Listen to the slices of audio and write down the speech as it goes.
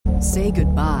Say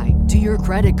goodbye to your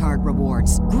credit card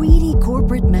rewards. Greedy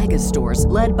corporate mega stores,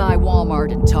 led by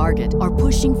Walmart and Target, are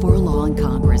pushing for a law in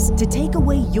Congress to take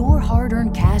away your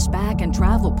hard-earned cash back and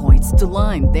travel points to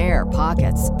line their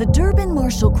pockets. The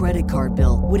Durbin-Marshall credit card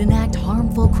bill would enact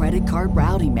harmful credit card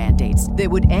routing mandates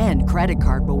that would end credit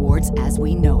card rewards as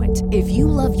we know it. If you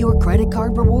love your credit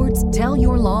card rewards, tell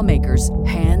your lawmakers,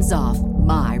 hands off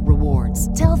my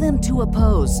rewards. Tell them to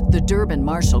oppose the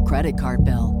Durbin-Marshall credit card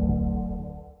bill.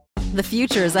 The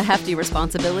future is a hefty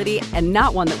responsibility and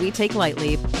not one that we take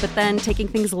lightly. But then taking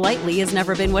things lightly has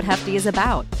never been what Hefty is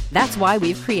about. That's why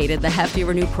we've created the Hefty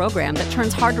Renew program that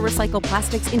turns hard-to-recycle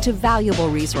plastics into valuable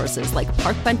resources like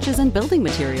park benches and building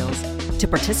materials. To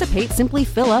participate, simply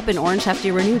fill up an orange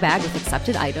Hefty Renew bag with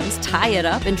accepted items, tie it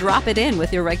up, and drop it in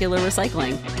with your regular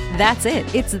recycling. That's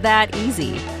it. It's that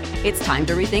easy. It's time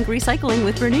to rethink recycling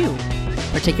with Renew.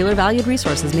 Particular valued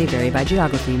resources may vary by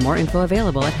geography. More info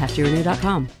available at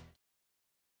heftyrenew.com.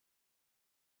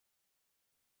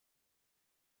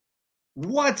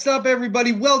 What's up,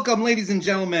 everybody? Welcome, ladies and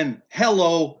gentlemen.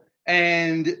 Hello,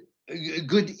 and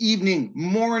good evening,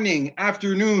 morning,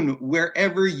 afternoon,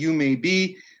 wherever you may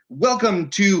be. Welcome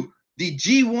to the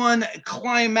G1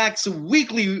 Climax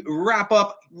Weekly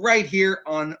Wrap-Up right here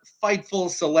on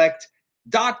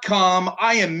FightfulSelect.com.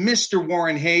 I am Mr.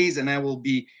 Warren Hayes, and I will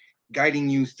be guiding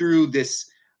you through this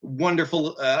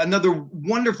wonderful, another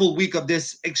wonderful week of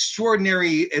this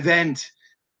extraordinary event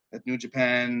that New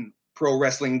Japan Pro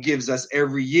Wrestling gives us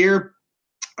every year.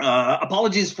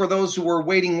 Apologies for those who were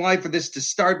waiting live for this to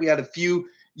start. We had a few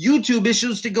YouTube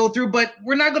issues to go through, but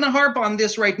we're not going to harp on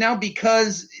this right now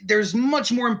because there's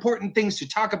much more important things to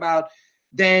talk about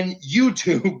than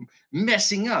YouTube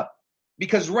messing up.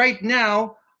 Because right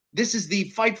now, this is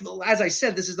the Fightful, as I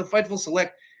said, this is the Fightful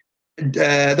Select,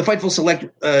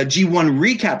 G1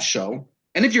 recap show.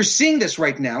 And if you're seeing this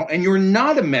right now and you're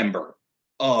not a member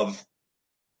of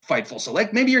Fightful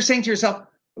Select, maybe you're saying to yourself,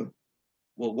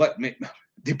 well, what?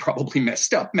 They probably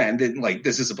messed up, man.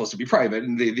 This is supposed to be private,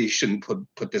 and they shouldn't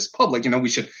put this public. We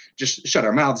should just shut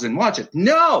our mouths and watch it.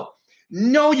 No,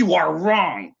 you are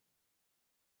wrong.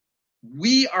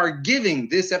 We are giving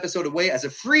this episode away as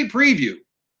a free preview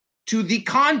to the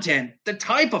content, the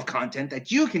type of content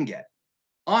that you can get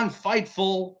on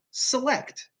Fightful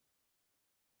Select.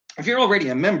 If you're already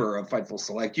a member of Fightful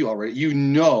Select, you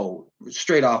know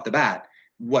straight off the bat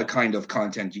what kind of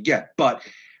content you get. But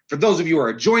for those of you who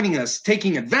are joining us,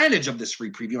 taking advantage of this free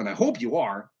preview, and I hope you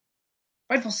are,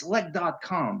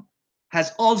 FightfulSelect.com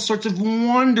has all sorts of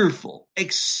wonderful,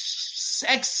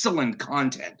 excellent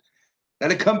content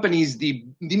that accompanies the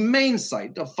main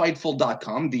site of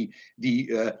Fightful.com,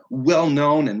 the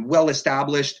well-known and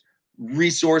well-established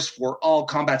resource for all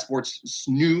combat sports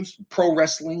news, pro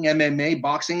wrestling, MMA,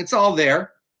 boxing. It's all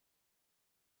there.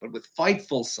 But with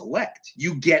Fightful Select,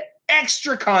 you get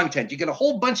extra content. You get a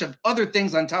whole bunch of other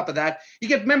things on top of that. You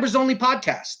get members-only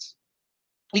podcasts.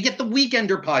 You get the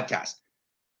Weekender podcast,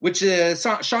 which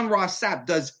Sean Ross Sapp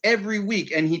does every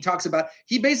week, and he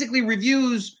basically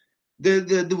reviews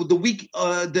the week,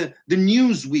 the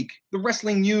news week, the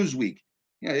wrestling news week,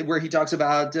 where he talks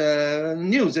about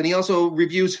news, and he also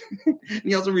reviews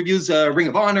Ring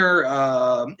of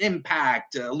Honor,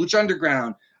 Impact, Lucha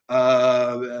Underground,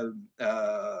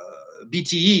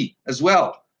 BTE as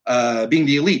well. Being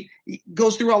the Elite. He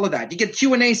goes through all of that. You get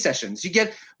Q&A sessions. You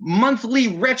get monthly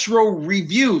retro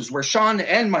reviews where Sean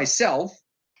and myself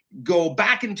go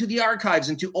back into the archives,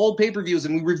 into old pay-per-views,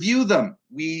 and we review them.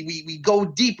 We go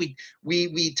deep.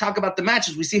 We talk about the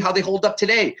matches. We see how they hold up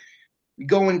today. We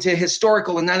go into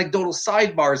historical and anecdotal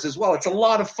sidebars as well. It's a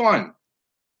lot of fun.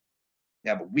 We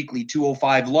have a weekly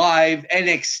 205 Live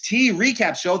NXT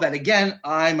recap show that, again,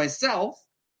 I myself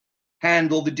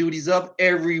handle the duties of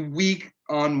every week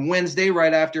on Wednesday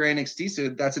right after NXT. So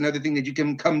that's another thing that you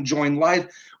can come join live.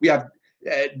 We have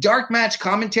dark match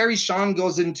commentary. Sean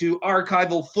goes into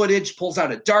archival footage, pulls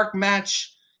out a dark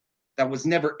match that was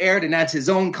never aired, and adds his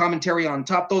own commentary on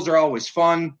top. Those are always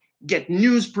fun. Get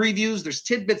news previews. There's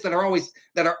tidbits that are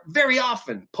very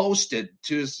often posted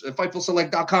to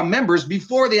FightfulSelect.com members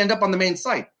before they end up on the main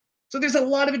site. So there's a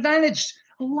lot of advantages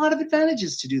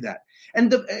to do that.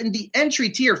 And the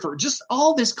entry tier for just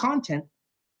all this content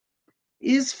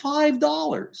is $5.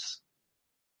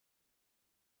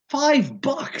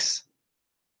 $5.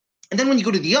 And then when you go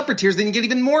to the upper tiers, then you get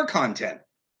even more content.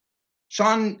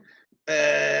 Sean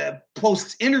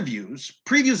posts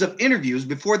previews of interviews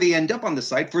before they end up on the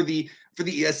site for the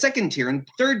second tier and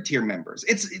third tier members.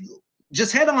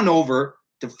 Just head on over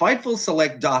to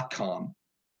FightfulSelect.com.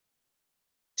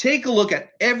 Take a look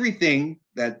at everything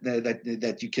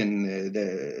that you can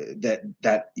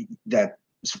that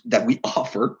that we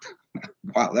offer.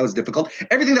 Wow, that was difficult.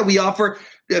 Everything that we offer,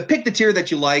 pick the tier that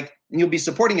you like, and you'll be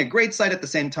supporting a great site at the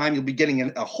same time. You'll be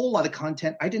getting a whole lot of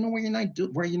content. I don't know where you're not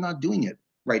doing it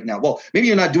right now. Well, maybe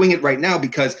you're not doing it right now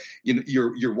because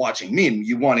you're watching me and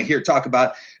you want to hear talk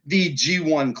about the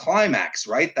G1 climax,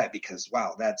 right? Because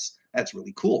wow, that's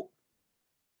really cool.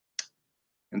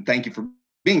 And thank you for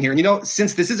being here. And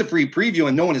since this is a free preview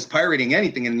and no one is pirating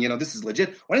anything, and this is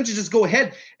legit, why don't you just go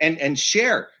ahead and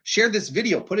share this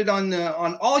video, put it on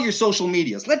all your social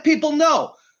medias, let people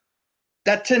know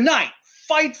that tonight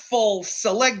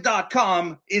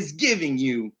FightfulSelect.com is giving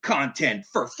you content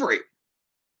for free.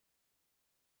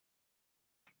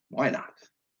 Why not?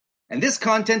 And this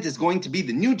content is going to be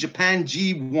the New Japan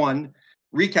G1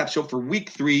 recap show for week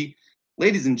 3.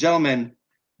 Ladies and gentlemen,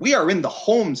 we are in the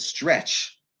home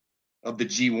stretch of the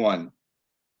G1,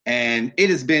 and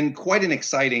it has been quite an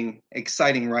exciting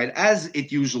ride, as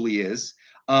it usually is.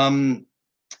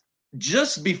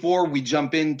 Just before we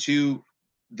jump into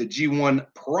the G1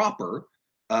 proper,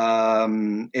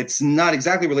 it's not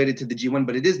exactly related to the G1,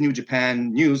 but it is New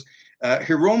Japan news.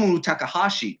 Hiromu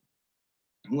Takahashi,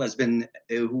 who was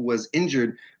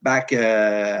injured at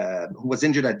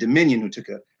Dominion, who took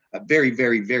a very,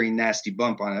 very, very nasty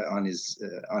bump on his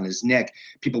neck.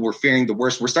 People were fearing the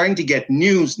worst. We're starting to get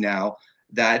news now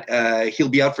that he'll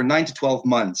be out for 9 to 12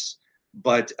 months,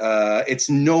 but it's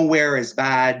nowhere as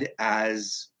bad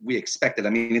as we expected. I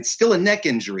mean, it's still a neck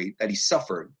injury that he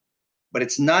suffered, but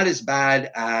it's not as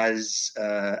bad as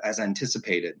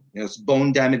anticipated. It's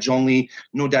bone damage only,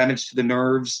 no damage to the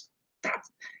nerves.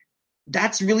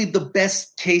 That's really the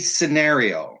best case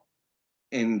scenario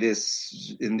in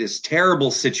this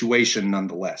terrible situation,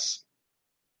 nonetheless.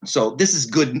 So this is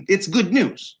good. It's good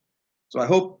news. So I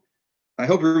hope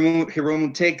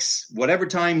Hiromu takes whatever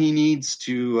time he needs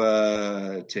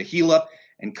to heal up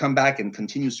and come back and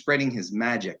continue spreading his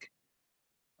magic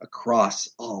across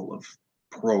all of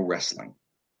pro wrestling,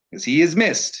 because he is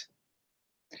missed.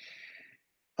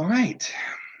 All right,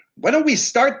 why don't we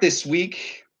start this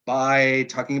week by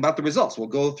talking about the results? We'll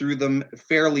go through them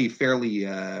fairly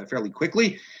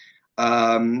quickly.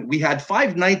 We had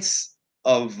 5 nights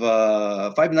of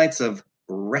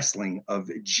wrestling of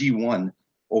G1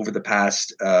 over the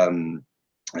past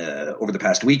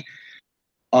week.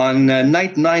 On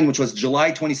night 9, which was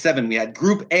July 27, we had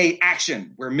Group A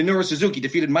action, where Minoru Suzuki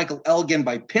defeated Michael Elgin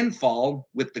by pinfall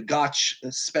with the Gotch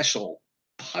special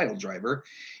pile driver.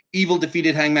 Evil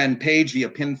defeated Hangman Page via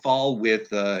pinfall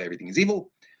with Everything is Evil.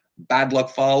 Bad Luck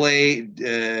Fale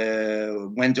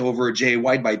went over Jay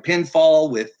White by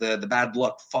pinfall with the Bad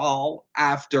Luck Fall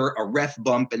after a ref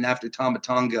bump and after Tama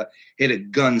Tonga hit a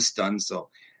gun stun. So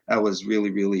that was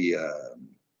really, really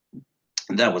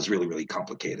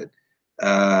complicated.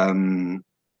 After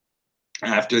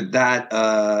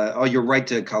that, you're right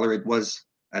to color. It was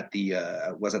at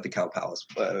the Cow Palace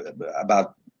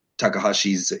about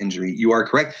Takahashi's injury. You are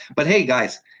correct. But hey,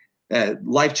 guys,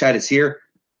 live chat is here.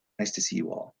 Nice to see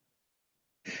you all.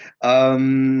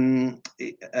 Hiroshi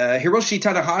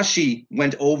Tanahashi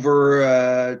went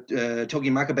over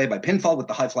Togi Makabe by pinfall with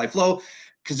the high fly flow.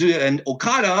 Kazuya and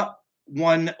Okada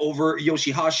won over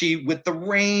Yoshihashi with the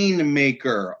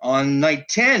Rainmaker. On night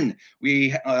 10,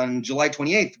 on July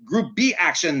 28th, Group B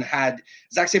action had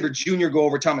Zack Sabre Jr. go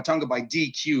over Tama Tonga by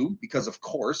DQ, because of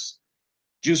course.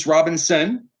 Juice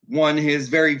Robinson won his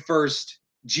very first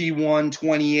G1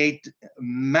 28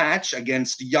 match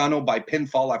against Yano by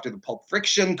pinfall after the Pulp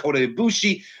Friction. Kota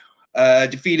Ibushi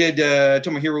defeated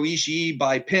Tomohiro Ishii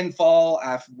by pinfall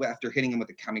after hitting him with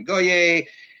a Kamigoye.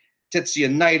 Tetsuya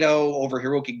Naito over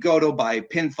Hiroki Goto by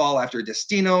pinfall after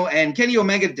Destino. And Kenny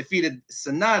Omega defeated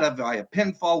Sanada via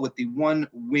pinfall with the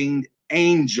One-Winged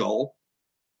Angel.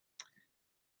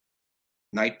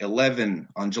 Night 11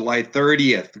 on July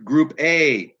 30th. Group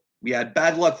A, we had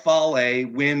Bad Luck Fale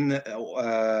win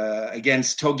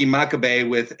against Togi Makabe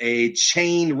with a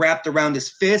chain wrapped around his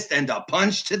fist and a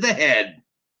punch to the head.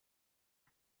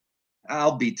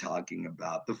 I'll be talking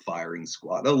about the firing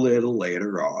squad a little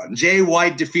later on. Jay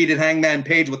White defeated Hangman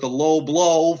Page with a low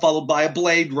blow, followed by a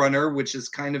Blade Runner, which is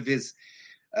kind of his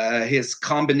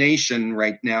combination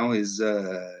right now, his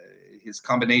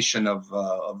combination of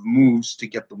moves to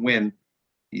get the win.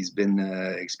 He's been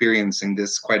experiencing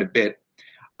this quite a bit.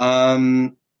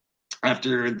 After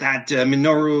that,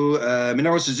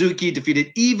 Minoru Suzuki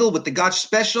defeated Evil with the Gotch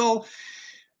special.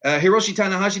 Hiroshi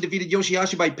Tanahashi defeated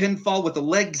Yoshihashi by pinfall with a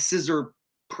leg scissor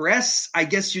press, I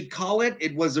guess you'd call it.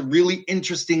 It was a really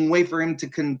interesting way for him to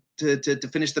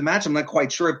finish the match. I'm not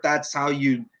quite sure if that's how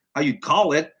you'd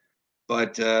call it,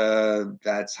 but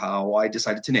that's how I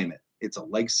decided to name it. It's a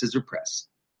leg scissor press.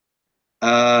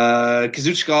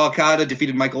 Kazuchika Okada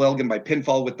defeated Michael Elgin by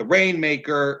pinfall with the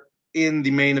Rainmaker in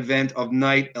the main event of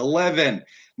Night 11.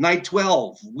 Night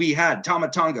 12, we had Tama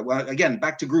Tonga. Well, again,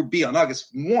 back to Group B on August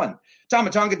 1. Tama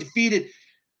Tonga defeated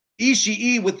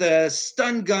Ishii with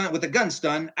a gun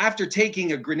stun after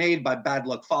taking a grenade by Bad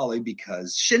Luck Fale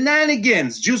because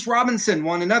shenanigans. Juice Robinson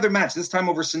won another match, this time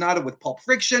over Sonata with Pulp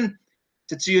Friction.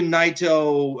 Tetsuya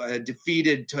Naito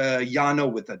defeated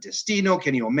Yano with a Destino.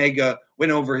 Kenny Omega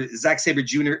went over Zack Sabre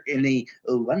Jr. in a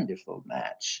wonderful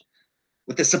match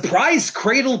with a surprise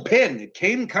cradle pin. It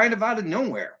came kind of out of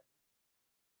nowhere.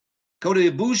 Kota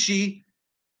Ibushi,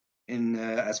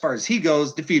 as far as he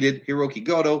goes, defeated Hiroki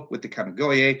Goto with the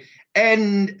Kamigoye.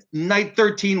 And Night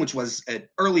 13, which was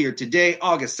earlier today,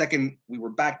 August 2nd, we were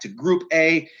back to Group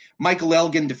A. Michael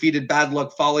Elgin defeated Bad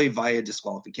Luck Fale via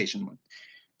disqualification.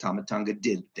 Tama Tonga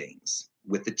did things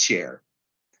with the chair.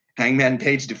 Hangman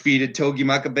Page defeated Togi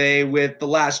Makabe with the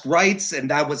Last Rites,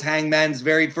 and that was Hangman's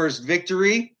very first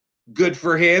victory. Good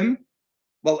for him.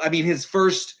 Well, I mean, it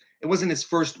wasn't his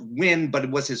first win, but it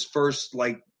was his first,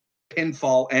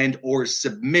 pinfall and or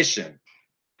submission.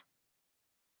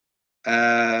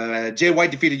 Jay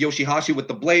White defeated Yoshihashi with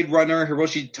the Blade Runner.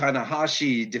 Hiroshi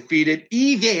Tanahashi defeated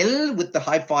Evil with the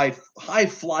high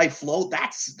fly flow.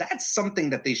 That's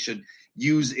something that they should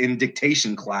use in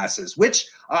dictation classes, which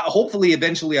hopefully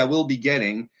eventually I will be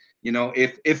getting.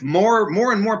 If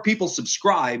more and more people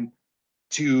subscribe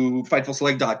to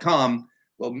FightfulSelect.com,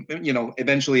 well,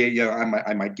 eventually,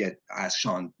 I might get asked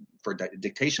Sean for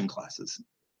dictation classes.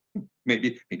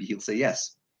 Maybe he'll say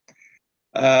yes.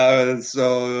 In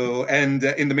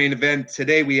the main event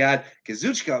today, we had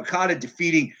Kazuchika Okada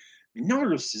defeating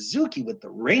Minoru Suzuki with the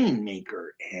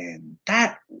Rainmaker, and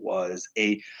that was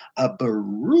a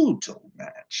brutal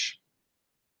match.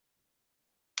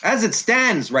 As it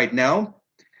stands right now,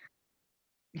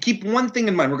 keep one thing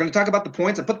in mind. We're going to talk about the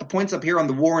points. I put the points up here on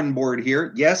the Warren board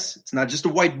here. Yes, it's not just a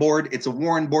whiteboard. It's a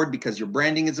Warren board because your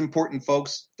branding is important,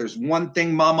 folks. There's one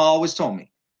thing Mama always told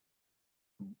me.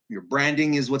 Your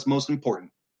branding is what's most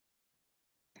important.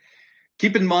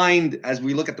 Keep in mind, as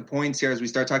we look at the points here, as we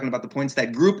start talking about the points,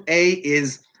 that Group A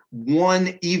is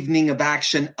one evening of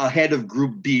action ahead of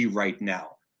Group B right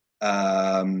now.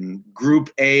 Group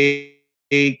A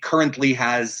currently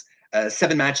has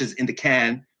 7 matches in the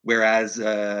can, whereas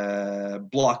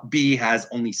Block B has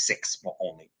only 6. Well,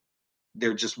 only.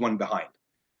 They're just one behind.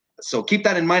 So keep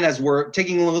that in mind as we're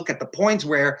taking a look at the points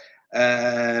where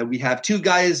we have 2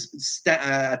 guys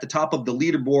at the top of the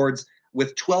leaderboards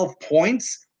with 12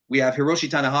 points. We have Hiroshi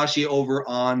Tanahashi over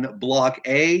on Block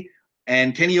A,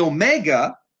 and Kenny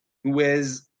Omega, who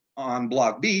is on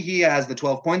Block B. He has the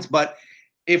 12 points. But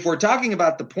if we're talking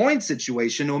about the point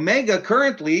situation, Omega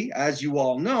currently, as you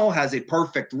all know, has a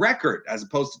perfect record as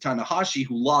opposed to Tanahashi,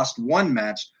 who lost 1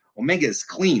 match. Omega is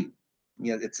clean.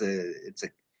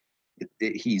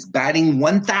 He's batting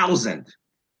 1,000.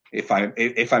 If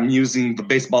I'm using the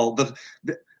baseball,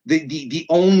 the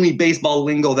only baseball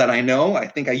lingo that I know, I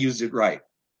think I used it right.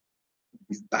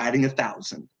 He's batting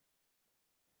 1,000.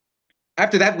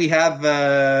 After that, we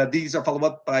have these are followed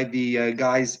up by the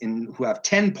guys who have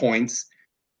 10 points.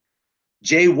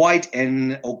 Jay White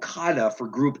and Okada for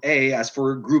Group A. As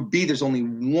for Group B, there's only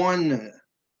one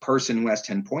person who has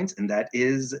 10 points, and that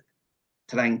is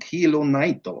Tranquilo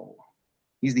Naito.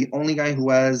 He's the only guy who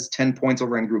has 10 points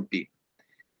over in Group B.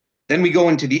 Then we go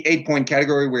into the 8-point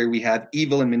category where we have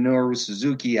Evil and Minoru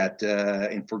Suzuki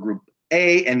for Group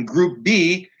A, and Group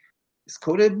B is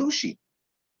Kota Ibushi.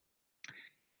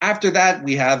 After that,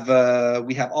 we have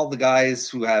all the guys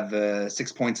who have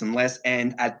 6 points and less,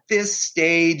 and at this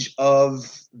stage of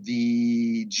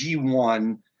the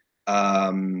G1,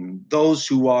 those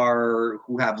who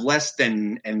have less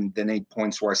than 8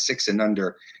 points, who are 6 and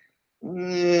under,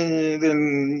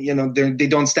 then they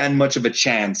don't stand much of a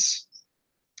chance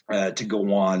to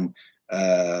go on.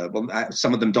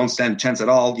 Some of them don't stand a chance at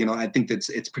all. I think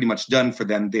it's pretty much done for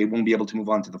them. They won't be able to move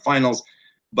on to the finals.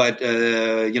 But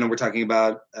we're talking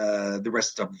about the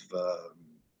rest of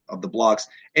the blocks.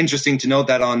 Interesting to note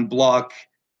that on Block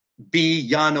B,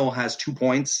 Yano has 2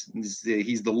 points.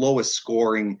 He's the lowest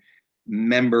scoring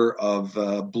member of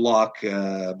Block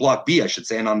B, I should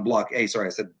say. And on Block A, sorry,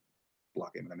 I said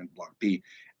Block A, but I meant Block B.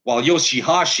 While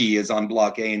Yoshihashi is on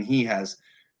Block A, and he has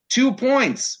 2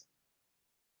 points.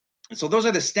 So those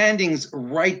are the standings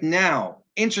right now.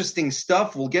 Interesting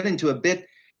stuff. We'll get into a bit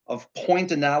of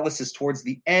point analysis towards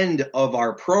the end of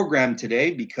our program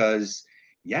today because,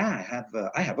 I have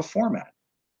a format.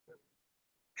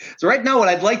 So right now what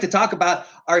I'd like to talk about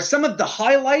are some of the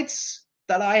highlights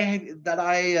that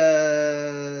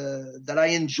I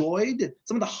enjoyed.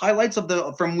 Some of the highlights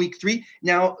from week 3.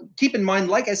 Now, keep in mind,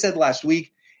 like I said last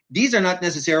week, these are not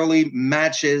necessarily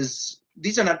matches.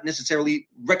 These are not necessarily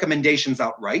recommendations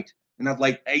outright. And not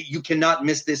like, hey, you cannot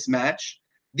miss this match.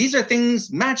 These are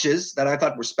matches that I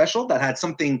thought were special, that had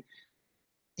something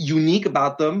unique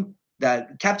about them,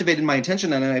 that captivated my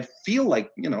attention, and I feel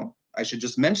like, I should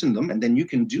just mention them, and then you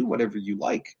can do whatever you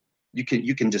like. You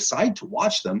can decide to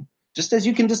watch them, just as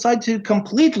you can decide to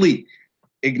completely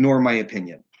ignore my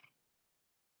opinion.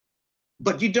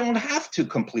 But you don't have to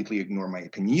completely ignore my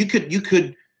opinion. You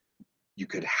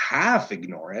could half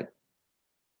ignore it,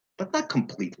 but not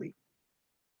completely.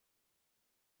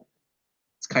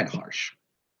 It's kind of harsh.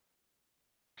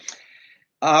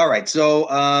 All right, so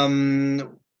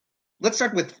let's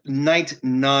start with night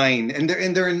 9, and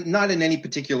they're not in any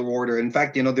particular order. In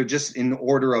fact, they're just in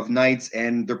order of nights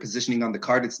and their positioning on the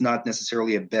card. It's not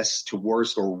necessarily a best to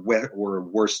worst or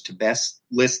worst to best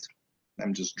list.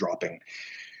 I'm just dropping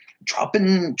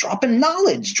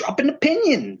knowledge, dropping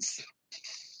opinions.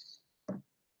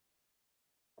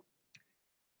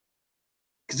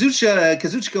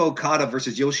 Kazuchika Okada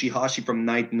versus Yoshihashi from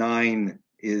night 9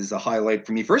 is a highlight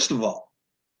for me. First of all,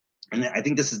 and I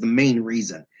think this is the main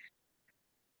reason,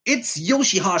 it's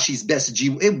Yoshihashi's best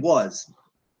it was.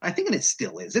 I think it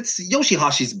still is. It's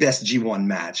Yoshihashi's best G1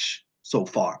 match so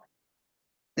far.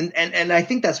 And I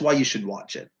think that's why you should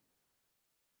watch it.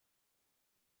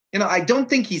 I don't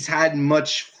think he's had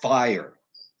much fire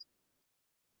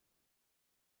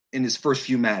in his first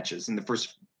few matches, in the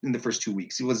first 2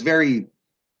 weeks. He was very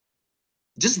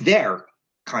just there,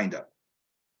 kind of.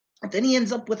 But then he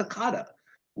ends up with Okada,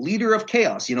 leader of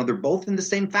Chaos. They're both in the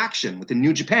same faction within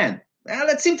New Japan.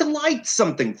 That seemed to light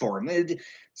something for him.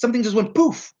 Something just went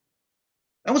poof.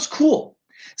 That was cool.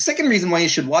 The second reason why you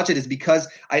should watch it is because,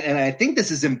 I think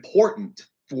this is important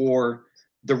for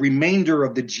the remainder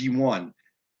of the G1.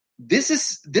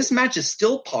 This match is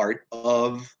still part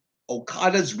of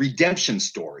Okada's redemption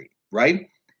story, right?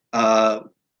 From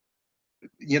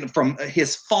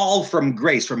his fall from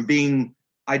grace, from being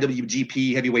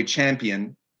IWGP Heavyweight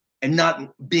Champion and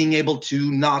not being able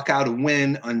to knock out a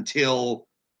win until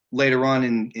later on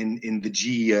in the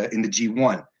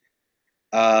G1.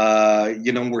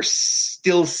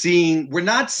 We're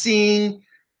not seeing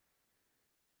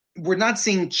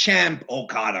champ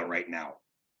Okada right now.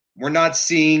 We're not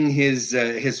seeing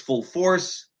his full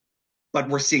force, but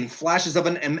we're seeing flashes of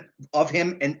him.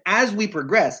 And as we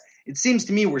progress, it seems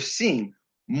to me we're seeing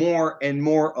more and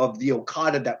more of the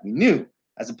Okada that we knew,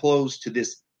 as opposed to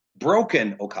this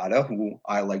broken Okada, who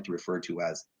I like to refer to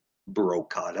as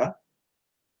Brokada.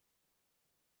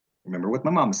 Remember what my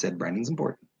mama said, branding's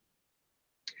important.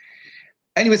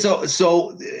 Anyway, so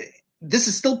this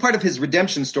is still part of his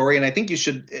redemption story, and I think you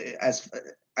should,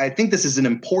 I think this is an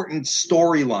important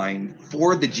storyline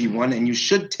for the G1, and you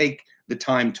should take the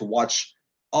time to watch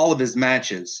all of his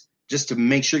matches just to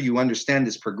make sure you understand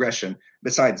his progression.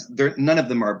 Besides, none of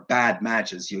them are bad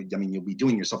matches. You'll be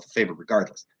doing yourself a favor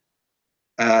regardless.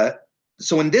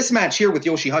 So in this match here with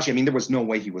Yoshihashi, there was no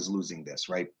way he was losing this,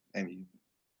 right?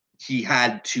 He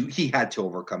had to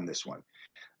overcome this one.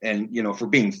 And, for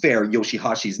being fair,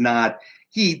 Yoshihashi's not,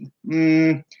 he's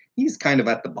kind of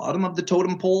at the bottom of the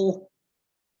totem pole.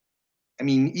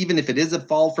 Even if it is a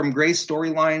fall from grace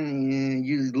storyline,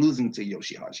 you losing to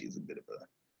Yoshihashi is it's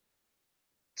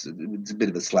a bit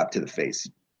of a slap to the face.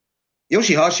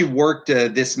 Yoshihashi worked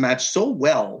this match so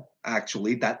well,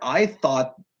 actually, that I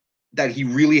thought that he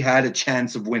really had a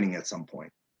chance of winning at some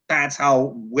point. That's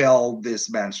how well this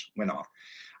match went off.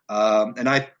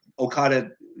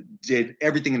 Okada did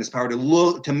everything in his power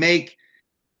to make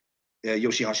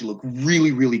Yoshihashi look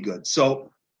really, really good.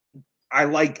 So I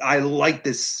like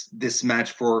this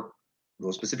match for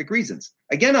those specific reasons.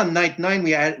 Again, on night 9,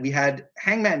 we had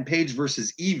Hangman Page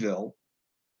versus Evil.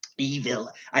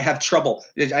 I have trouble.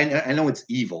 I know it's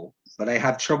evil, but I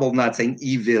have trouble not saying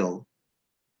evil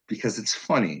because it's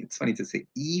funny. It's funny to say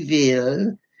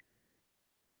evil.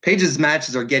 Page's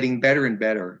matches are getting better and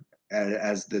better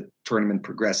as the tournament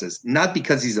progresses. Not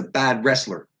because he's a bad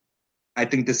wrestler. I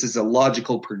think this is a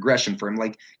logical progression for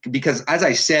him. Because as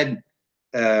I said,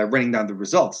 running down the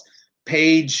results,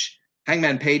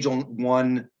 Hangman Page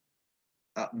won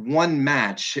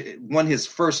won his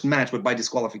first match, but by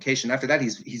disqualification. After that,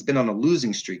 he's been on a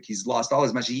losing streak. He's lost all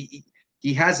his matches.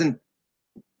 He hasn't.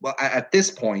 Well, at this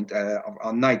point,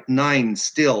 on night 9,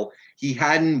 still he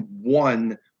hadn't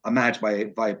won a match via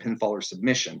pinfall or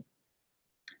submission.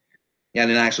 He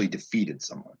hadn't actually defeated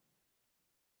someone.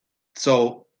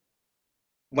 So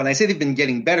when I say they've been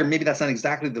getting better, maybe that's not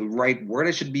exactly the right word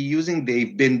I should be using.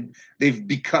 They've been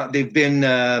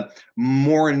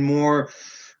more and more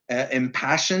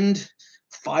impassioned,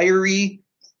 fiery.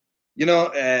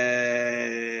 There's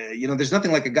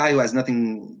nothing like a guy who has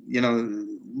nothing.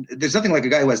 There's nothing like a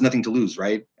guy who has nothing to lose,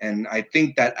 right? And I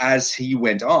think that as he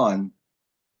went on,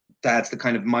 that's the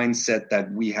kind of mindset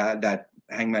that we had, that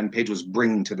Hangman Page was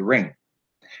bringing to the ring.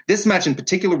 This match in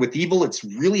particular with Evil, it's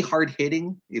really hard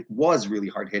hitting. It was really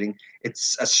hard hitting.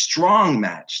 It's a strong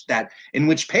match in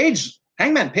which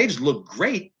Hangman Page looked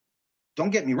great. Don't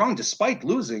get me wrong, despite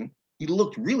losing, he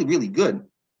looked really, really good.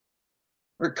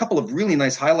 There are a couple of really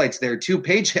nice highlights there too.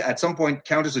 Page at some point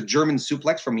counters a German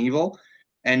suplex from Evil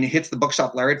and hits the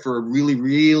buckshot lariat for a really,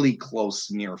 really close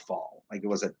near fall. Like it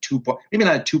was a maybe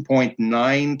not a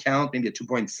 2.9 count, maybe a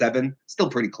 2.7, still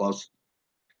pretty close.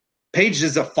 Page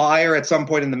is afire at some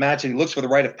point in the match, and he looks for the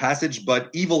rite of passage, but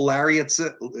Evil hits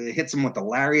him with the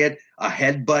lariat, a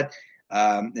headbutt,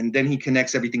 and then he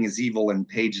connects everything as Evil, and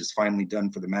Page is finally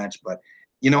done for the match. But,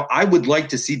 I would like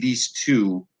to see these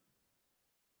two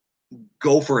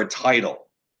go for a title.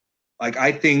 Like,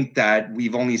 I think that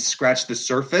we've only scratched the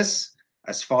surface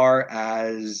as far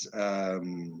as a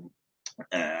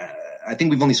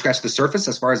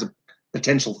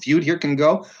potential feud here can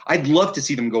go. I'd love to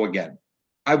see them go again.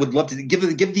 I would love to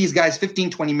give these guys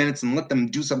 15, 20 minutes and let them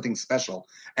do something special.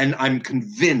 And I'm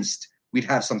convinced we'd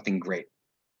have something great.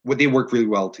 They work really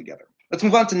well together. Let's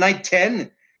move on to night 10,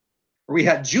 where we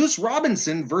had Juice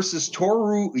Robinson versus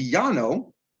Toru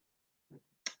Yano.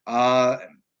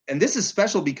 And this is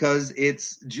special because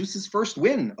it's Juice's first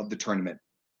win of the tournament.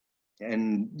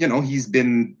 And, he's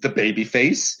been the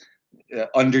babyface,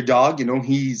 underdog.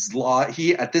 He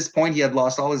at this point, he had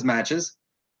lost all his matches.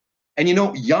 And,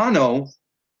 Yano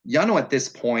at this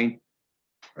point,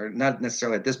 or not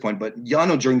necessarily at this point, but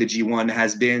Yano during the G1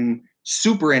 has been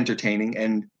super entertaining,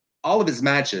 and all of his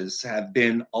matches have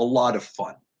been a lot of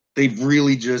fun. They've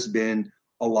really just been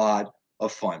a lot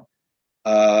of fun.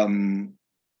 At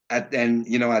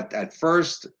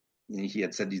first, he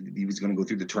had said he was going to go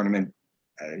through the tournament,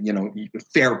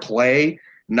 fair play,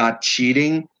 not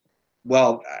cheating.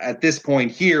 Well, at this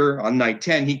point here on night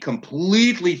 10, he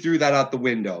completely threw that out the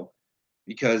window,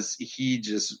 because he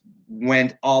just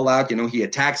went all out. He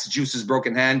attacks Juice's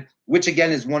broken hand, which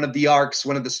again is one of the arcs,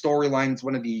 one of the storylines,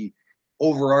 one of the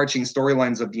overarching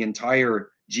storylines of the entire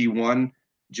G1,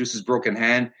 Juice's broken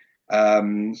hand.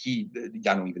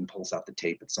 Yano even pulls out the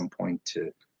tape at some point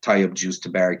to tie up Juice to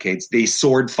barricades. They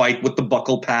sword fight with the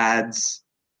buckle pads.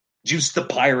 Juice the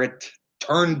pirate,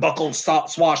 turnbuckle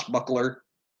swashbuckler.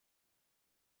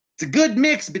 It's a good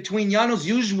mix between Yano's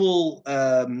usual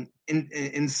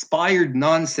inspired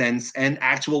nonsense and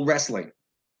actual wrestling.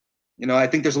 I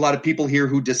think there's a lot of people here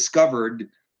who discovered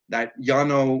that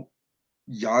Yano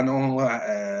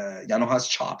has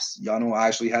chops. Yano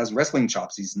actually has wrestling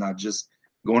chops. He's not just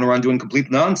going around doing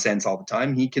complete nonsense all the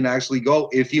time. He can actually go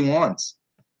if he wants.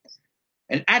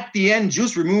 And at the end,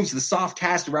 Juice removes the soft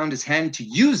cast around his hand to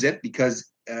use it,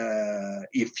 because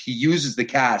if he uses the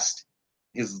cast,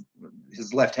 his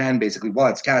left hand basically while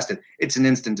it's casted, it's an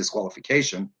instant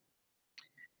disqualification.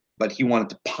 But he wanted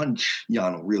to punch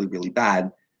Yano really, really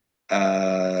bad,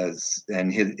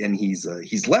 and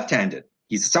he's left-handed.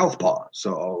 He's a southpaw,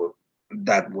 so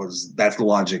that's the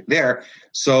logic there.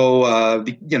 So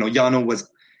Yano was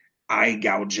eye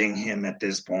gouging him at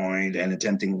this point and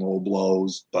attempting low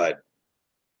blows, but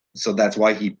so that's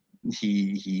why he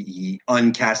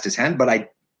uncast his hand. But I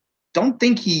don't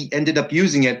think he ended up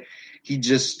using it. He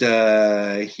just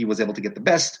he was able to get the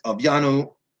best of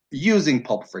Yano using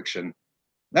pulp friction.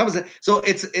 That was it. So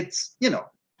it's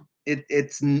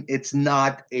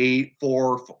not a 4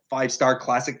 or 5 star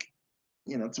classic.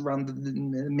 It's around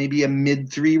maybe a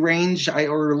mid 3 range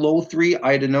or low 3.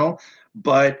 I don't know.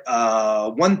 But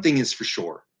one thing is for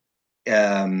sure.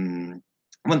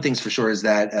 One thing's for sure is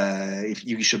that if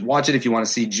you should watch it if you want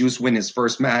to see Juice win his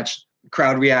first match.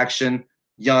 Crowd reaction.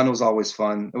 Yano's always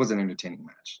fun. It was an entertaining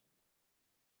match.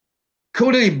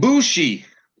 Kota Ibushi,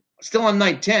 still on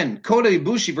night 10. Kota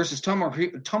Ibushi versus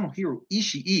Tomohiro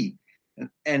Ishii.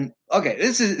 And okay,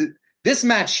 this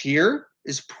match here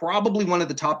is probably one of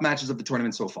the top matches of the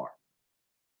tournament so far.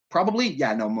 Probably?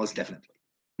 Yeah, no, most definitely.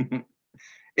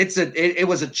 It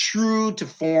was a true to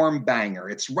form banger.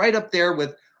 It's right up there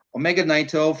with Omega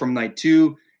Naito from night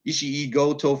 2, Ishii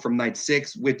Goto from night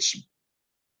 6, which,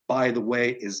 by the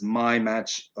way, is my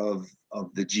match of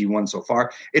the G1 so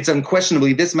far. It's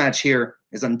unquestionably, this match here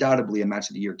is undoubtedly a match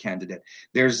of the year candidate.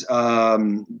 There's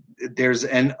an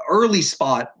early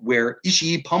spot where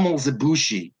Ishii pummels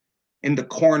Ibushi in the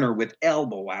corner with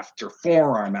elbow after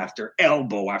forearm after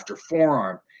elbow after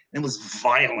forearm. And it was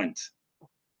violent.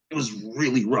 It was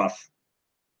really rough.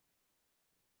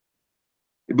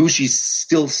 Ibushi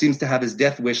still seems to have his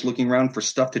death wish, looking around for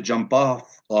stuff to jump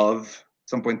off of. At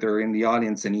some point they're in the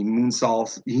audience and he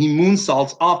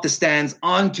moonsaults off the stands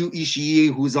onto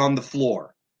Ishii, who's on the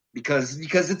floor. Because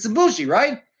it's Ibushi,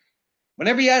 right?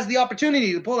 Whenever he has the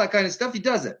opportunity to pull that kind of stuff, he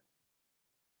does it.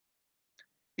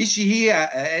 Ishii,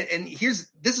 and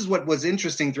this is what was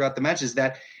interesting throughout the match, is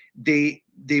that they're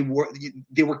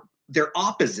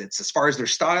opposites as far as their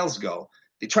styles go.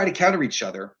 They try to counter each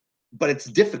other, but it's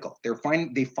difficult.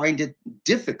 They find it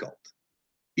difficult.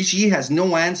 Ishii has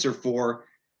no answer for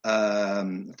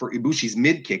Ibushi's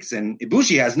mid kicks, and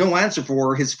Ibushi has no answer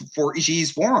for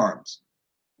Ishii's forearms.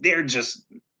 They're just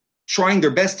trying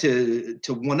their best to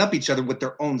one up each other with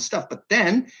their own stuff, but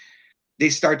then they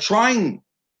start trying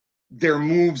their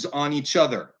moves on each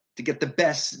other to get the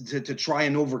best to try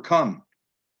and overcome.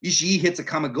 Ishii hits a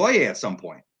Kamigoye at some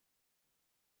point.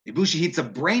 Ibushi hits a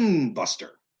brain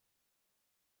buster.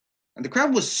 And the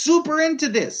crowd was super into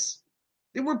this.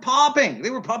 They were popping. They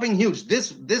were popping huge.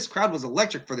 This crowd was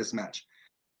electric for this match.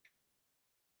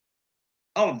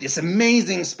 Oh, this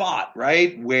amazing spot,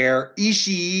 right? Where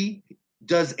Ishii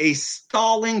does a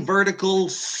stalling vertical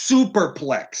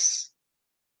superplex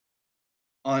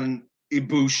on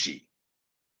Ibushi.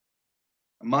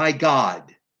 My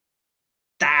God,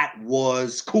 that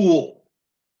was cool.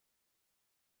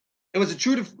 It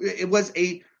was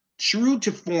a true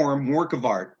to form work of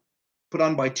art put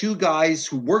on by two guys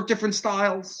who work different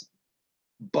styles,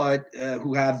 but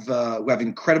who have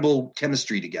incredible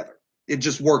chemistry together. It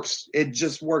just works. It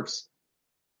just works.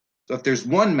 So if there's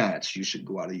one match you should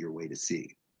go out of your way to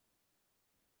see,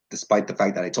 despite the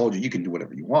fact that I told you can do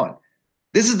whatever you want,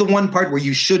 this is the one part where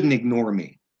you shouldn't ignore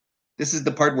me. This is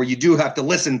the part where you do have to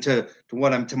listen to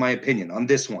my opinion on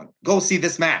this one. Go see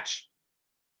this match.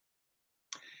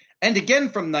 And again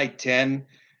from night 10,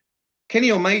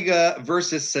 Kenny Omega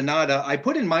versus Sanada. I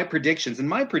put in my predictions. In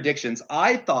my predictions,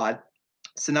 I thought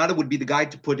Sanada would be the guy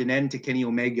to put an end to Kenny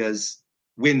Omega's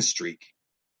win streak.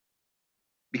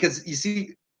 Because, you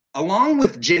see, along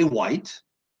with Jay White,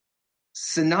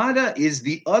 Sanada is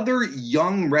the other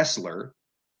young wrestler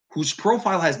whose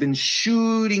profile has been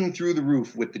shooting through the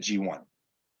roof with the G1.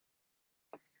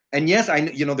 And yes,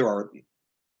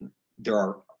 there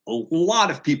are a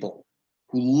lot of people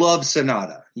who love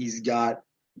Sanada. He's got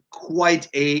quite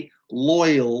a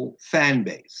loyal fan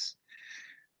base.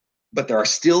 But there are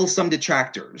still some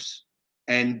detractors.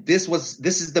 And this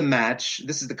is the match,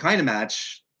 this is the kind of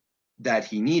match that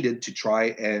he needed to try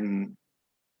and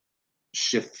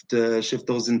shift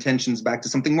those intentions back to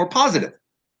something more positive.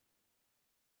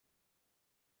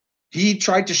 He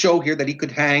tried to show here that he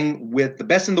could hang with the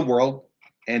best in the world,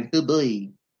 and oh boy,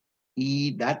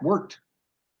 that worked.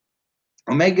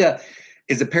 Omega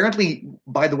is apparently,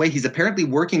 by the way, he's apparently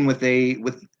working with a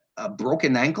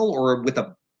broken ankle or with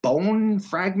a bone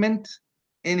fragment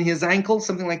in his ankle,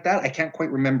 something like that. I can't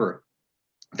quite remember.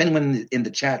 If anyone in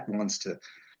the chat wants to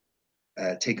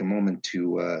take a moment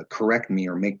to correct me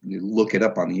or make me look it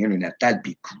up on the internet, that'd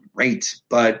be great.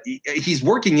 But he's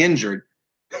working injured.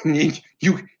 You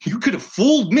could have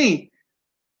fooled me.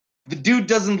 The dude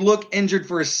doesn't look injured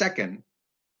for a second.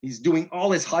 He's doing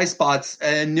all his high spots,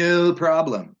 no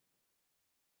problem.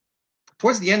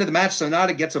 Towards the end of the match,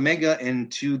 Sanada gets Omega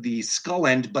into the skull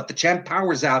end, but the champ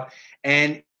powers out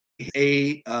and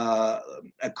a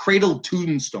cradle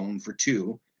tombstone for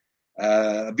two.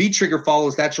 V-Trigger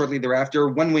follows that shortly thereafter,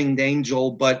 one-winged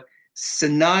angel, but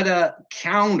Sanada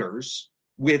counters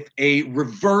with a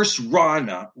reverse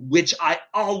Rana, which I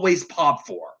always pop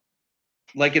for.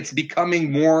 Like it's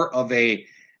becoming more of a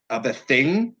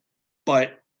thing,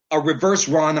 but a reverse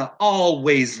Rana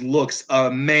always looks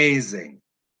amazing.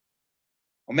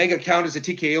 Omega counters a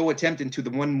TKO attempt into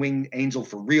the one-winged angel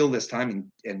for real this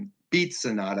time and beats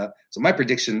Sanada. So my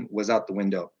prediction was out the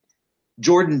window.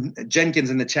 Jordan Jenkins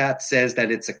in the chat says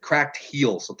that it's a cracked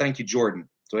heel. So thank you, Jordan.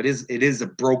 So it is a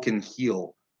broken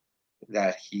heel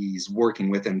that he's working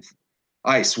with, and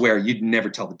I swear you'd never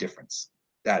tell the difference.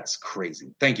 That's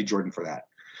crazy. Thank you, Jordan, for that.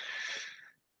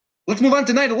 Let's move on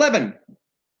to night 11.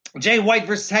 Jay White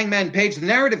versus Hangman Page. The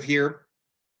narrative here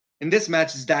in this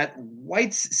match is that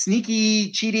White's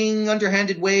sneaky, cheating,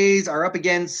 underhanded ways are up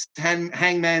against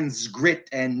Hangman's grit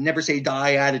and never say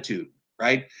die attitude,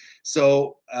 right?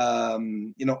 So,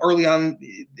 early on,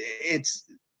 it's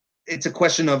a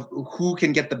question of who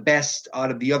can get the best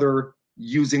out of the other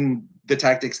using the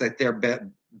tactics that they're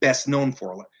best known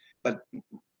for. But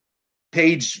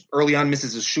Page early on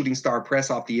misses a shooting star press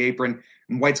off the apron.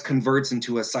 and White's converts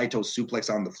into a Saito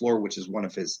suplex on the floor, which is one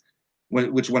of his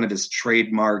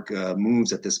trademark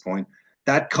moves at this point.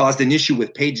 That caused an issue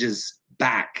with Page's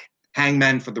back.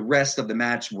 Hangman for the rest of the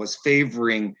match was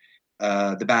favoring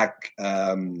the back.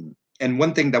 And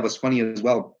one thing that was funny as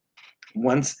well,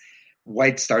 once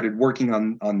White started working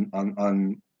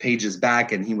on Page's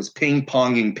back and he was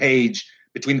ping-ponging Page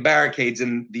between the barricades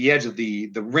and the edge of the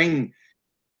ring,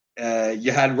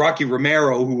 you had Rocky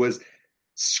Romero who was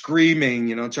screaming,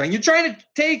 you're trying to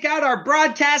take out our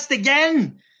broadcast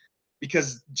again?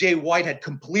 Because Jay White had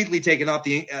completely taken off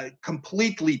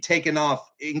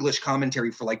English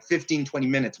commentary for like 15, 20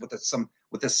 minutes with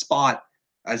a spot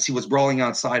as he was brawling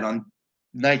outside on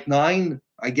night 9,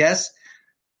 I guess.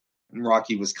 And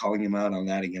Rocky was calling him out on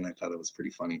that again. I thought it was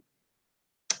pretty funny.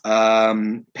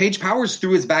 Page powers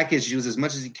through his back issues as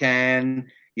much as he can.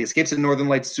 He escapes a Northern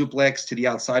Lights suplex to the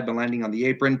outside by landing on the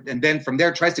apron. And then from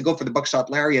there tries to go for the buckshot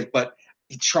lariat, but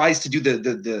he tries to do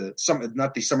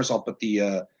not the somersault, but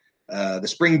the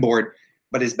springboard,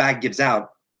 but his back gives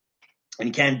out and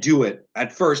he can't do it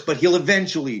at first, but he'll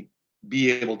eventually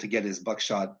be able to get his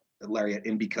buckshot lariat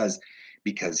in because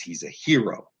he's a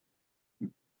hero.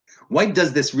 White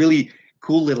does this really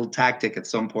cool little tactic at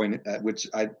some point, which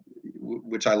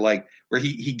I like, where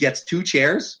he gets 2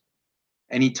 chairs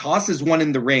and he tosses one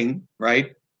in the ring,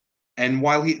 right? And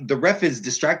while the ref is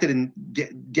distracted and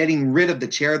getting rid of the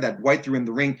chair that White threw in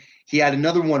the ring, he had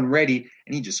another one ready,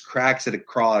 and he just cracks it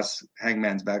across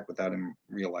Hangman's back without him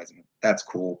realizing it. That's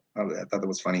cool. I thought that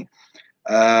was funny.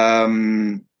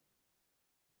 Hangman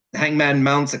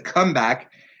mounts a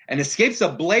comeback and escapes a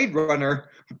Blade Runner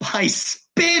by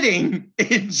spitting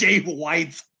in Jay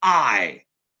White's eye.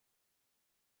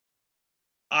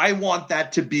 I want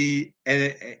that to be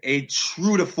a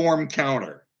true-to-form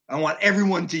counter. I want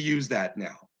everyone to use that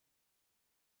now.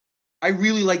 I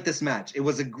really like this match. It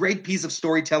was a great piece of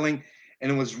storytelling,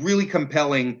 and it was really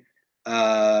compelling. It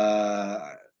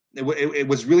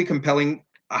was really compelling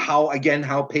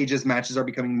how Page's matches are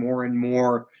becoming more and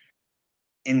more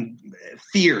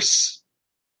fierce.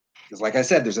 Because like I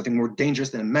said, there's nothing more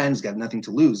dangerous than a man who's got nothing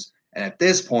to lose. And at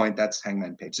this point, that's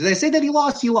Hangman Page. So they say that he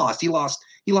lost. He lost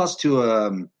to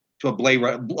a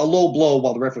low blow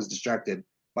while the ref was distracted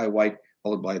by White,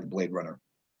 followed by the Blade Runner.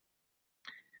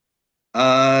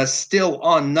 Still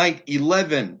on night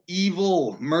 11,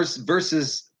 Evil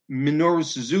versus Minoru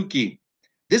Suzuki.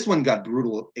 This one got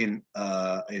brutal in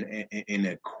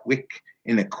a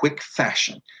quick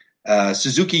fashion.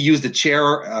 Suzuki used a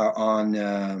chair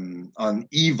on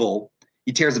Evil.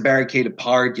 He tears a barricade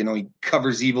apart. He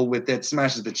covers Evil with it,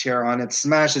 smashes the chair on it,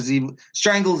 smashes Evil,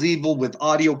 strangles Evil with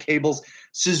audio cables.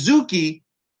 Suzuki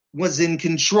was in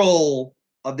control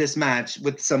of this match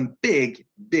with some big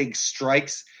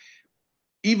strikes.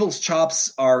 Evil's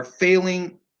chops are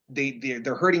failing.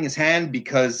 They're hurting his hand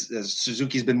because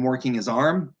Suzuki's been working his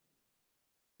arm.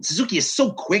 Suzuki is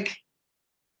so quick,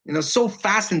 so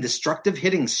fast and destructive,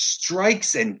 hitting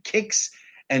strikes and kicks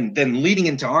and then leading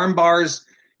into arm bars.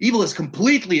 Evil is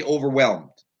completely overwhelmed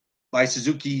by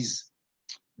Suzuki's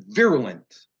virulent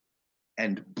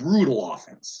and brutal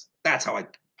offense. That's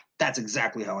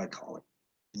exactly how I call it.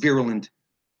 Virulent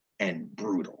and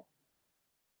brutal.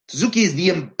 Suzuki is the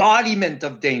embodiment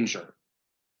of danger.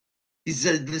 He's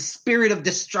the spirit of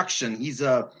destruction. He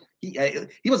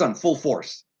was on full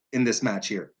force in this match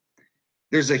here.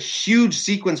 There's a huge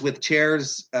sequence with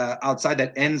chairs outside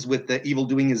that ends with the Evil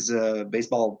doing his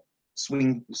baseball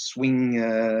swing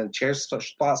chair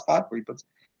spot where he puts.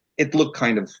 It looked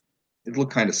kind of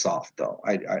soft though.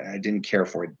 I didn't care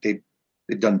for it.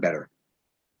 They've done better.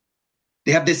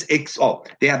 They have this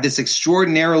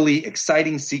extraordinarily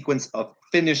exciting sequence of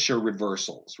finisher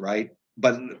reversals, right?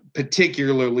 But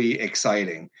particularly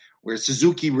exciting, where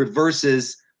Suzuki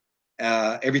reverses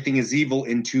Everything is Evil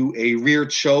into a rear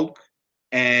choke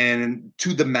and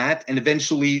to the mat, and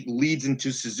eventually leads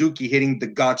into Suzuki hitting the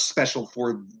Gotch special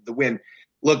for the win.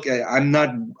 Look, I'm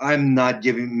not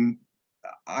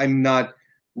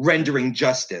rendering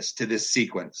justice to this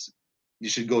sequence. You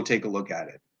should go take a look at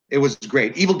it. It was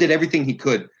great. Evil did everything he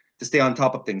could to stay on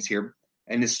top of things here,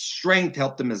 and his strength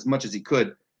helped him as much as he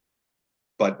could.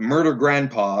 But Murder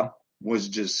Grandpa was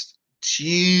just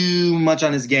too much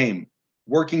on his game,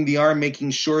 working the arm,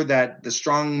 making sure that the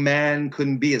strong man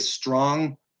couldn't be as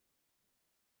strong.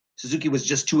 Suzuki was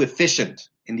just too efficient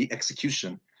in the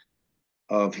execution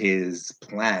of his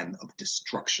plan of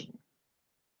destruction.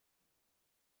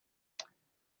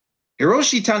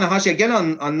 Hiroshi Tanahashi, again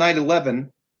on night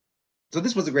 11. So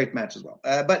this was a great match as well.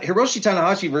 But Hiroshi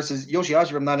Tanahashi versus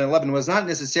Yoshihashi from night 11 was not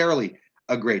necessarily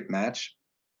a great match.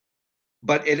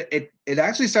 But it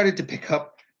actually started to pick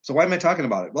up So why am I talking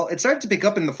about it? Well, it started to pick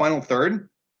up in the final third,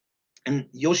 and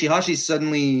Yoshihashi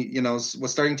suddenly,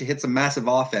 was starting to hit some massive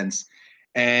offense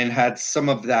and had some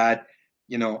of that,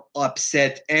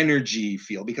 upset energy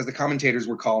feel, because the commentators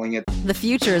were calling it. The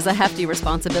future is a hefty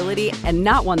responsibility and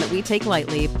not one that we take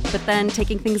lightly, but then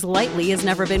taking things lightly has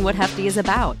never been what Hefty is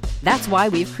about. That's why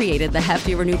we've created the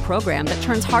Hefty Renew program that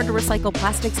turns hard-to-recycle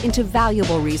plastics into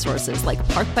valuable resources like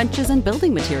park benches and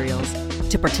building materials.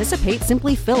 To participate,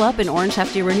 simply fill up an orange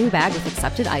Hefty Renew bag with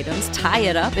accepted items, tie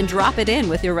it up, and drop it in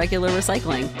with your regular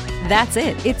recycling. That's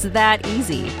it. It's that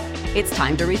easy. It's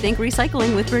time to rethink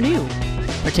recycling with Renew.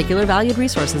 Particular valued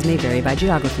resources may vary by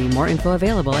geography. More info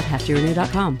available at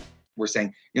heftyrenew.com. We're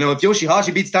saying, if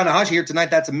Yoshihashi beats Tanahashi here tonight,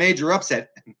 that's a major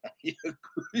upset. I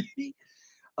agree.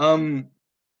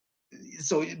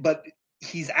 But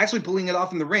he's actually pulling it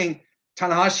off in the ring.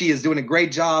 Tanahashi is doing a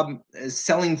great job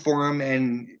selling for him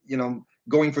and,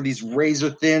 going for these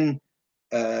razor thin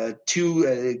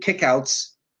two kickouts.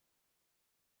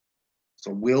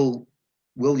 So will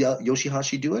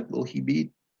Yoshihashi do it? Will he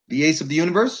beat the ace of the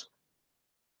universe?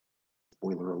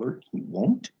 Spoiler alert, he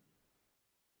won't.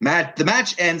 The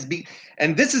match ends,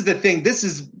 and this is the thing. This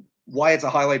is why it's a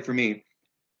highlight for me.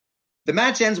 The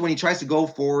match ends when he tries to go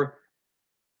for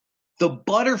the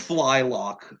butterfly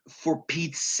lock, for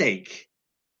Pete's sake.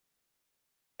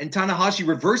 And Tanahashi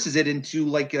reverses it into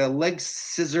like a leg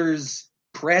scissors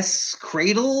press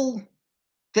cradle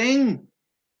thing.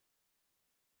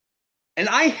 And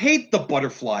I hate the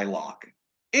butterfly lock.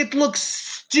 It looks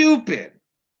stupid.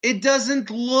 It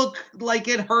doesn't look like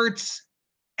it hurts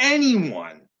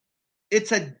anyone.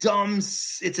 It's a dumb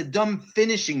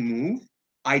finishing move.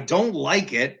 I don't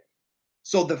like it.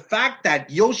 So the fact that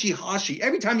Yoshihashi,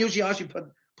 every time Yoshihashi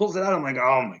pulls it out, I'm like,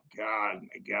 oh my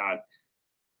God.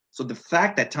 So the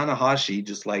fact that Tanahashi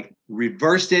just like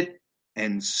reversed it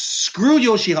and screwed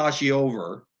Yoshihashi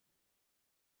over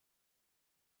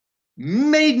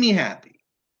made me happy.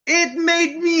 It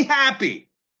made me happy.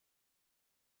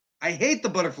 I hate the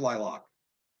butterfly lock.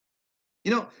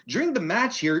 During the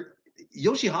match here,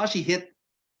 Yoshihashi hit,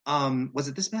 was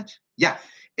it this match? Yeah.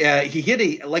 He hit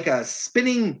a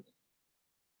spinning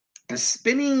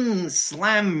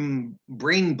slam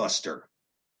brain buster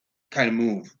kind of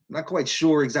move. Not quite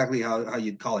sure exactly how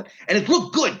you'd call it. And it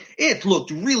looked good. It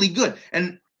looked really good.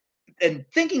 And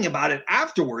thinking about it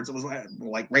afterwards, it was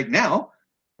like right now,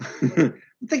 I'm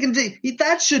thinking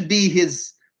that should be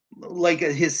his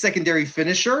secondary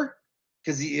finisher,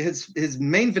 because his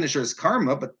main finisher is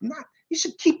Karma, but he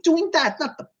should keep doing that,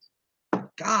 not the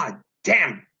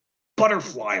goddamn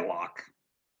butterfly lock.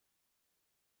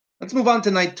 Let's move on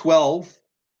to night 12.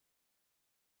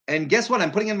 And guess what?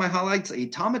 I'm putting in my highlights a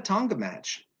Tama Tonga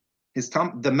match.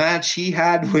 The match he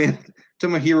had with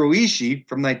Tomohiro Ishii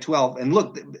from night 12. And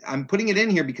look, I'm putting it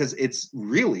in here because it's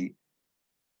really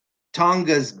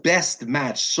Tonga's best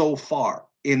match so far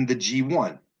in the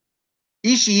G1.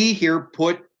 Ishii here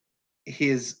put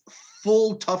his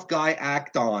full tough guy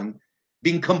act on,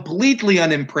 being completely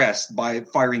unimpressed by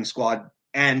firing squad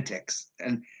antics.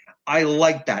 And I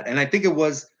like that. And I think it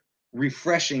was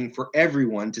refreshing for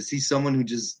everyone to see someone who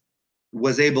just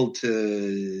was able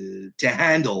to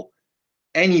handle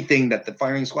anything that the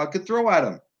firing squad could throw at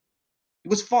him.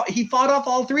 He fought off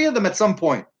all three of them at some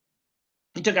point.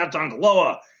 He took out Tanga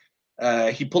Loa.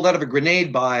 He pulled out of a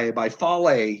grenade by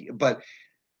Fale, but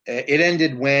it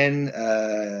ended when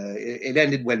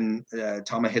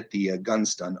Tama hit the gun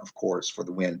stun, of course, for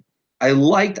the win. I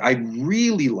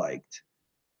really liked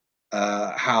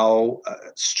how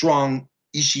strong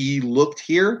Ishii looked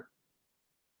here,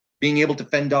 being able to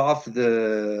fend off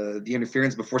the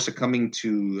interference before succumbing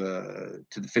to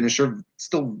the finisher,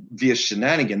 still via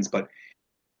shenanigans. But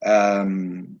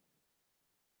again,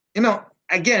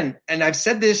 and I've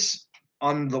said this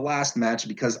on the last match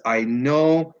because I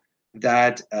know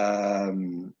that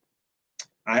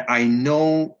I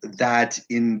know that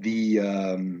in the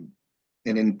and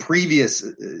in previous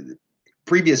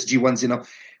G1s,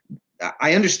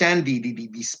 I understand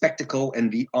the spectacle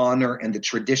and the honor and the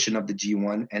tradition of the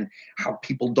G1 and how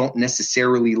people don't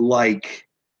necessarily like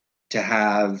to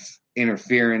have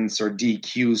interference or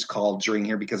DQs called during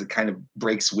here because it kind of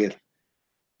breaks with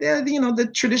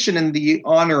the tradition and the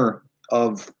honor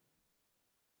of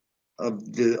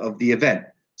the event.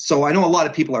 So I know a lot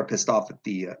of people are pissed off at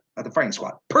the firing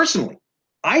squad. Personally,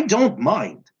 I don't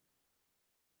mind.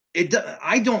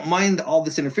 I don't mind all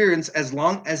this interference as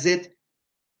long as it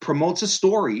promotes a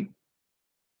story,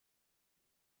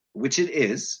 which it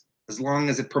is, as long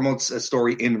as it promotes a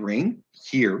story in ring.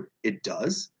 Here it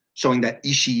does, showing that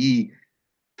Ishii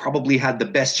probably had the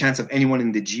best chance of anyone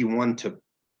in the G1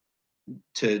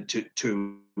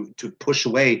 to to push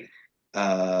away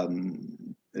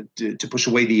to push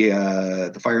away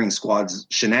the firing squad's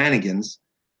shenanigans,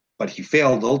 but he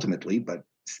failed ultimately. But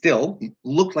still, he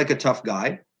looked like a tough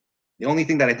guy. The only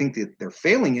thing that I think that they're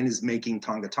failing in is making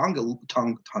Tama Tonga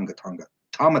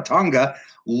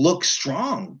look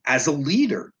strong as a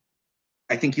leader.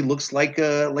 I think he looks like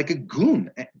a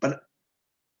goon. But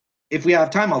if we have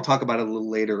time, I'll talk about it a little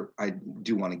later. I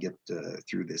do want to get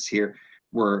through this here.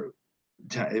 We're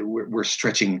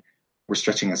stretching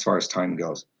as far as time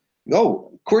goes.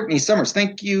 Oh, Courtney Summers,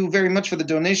 thank you very much for the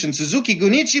donation. Suzuki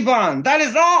Gunichiban, that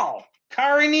is all.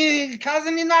 Karini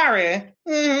Kazaninare.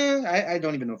 I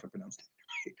don't even know if I pronounced it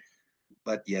right.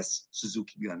 But yes,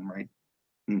 Suzuki Gun, right?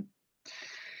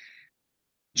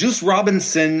 Juice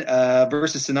Robinson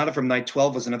versus Sonata from night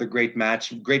 12 was another great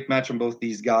match. Great match from both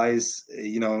these guys.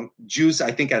 Juice,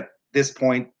 I think at this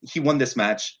point, he won this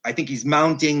match. I think he's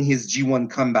mounting his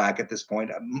G1 comeback at this point.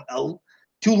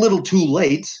 Too little, too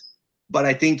late. But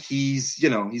I think he's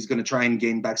going to try and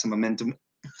gain back some momentum,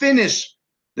 finish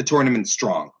the tournament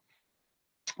strong.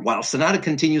 While Sonata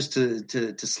continues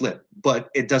to slip, but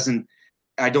it doesn't.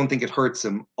 I don't think it hurts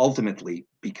him ultimately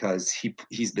because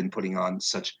he's been putting on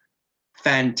such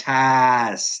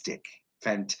fantastic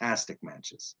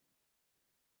matches.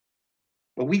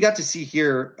 What we got to see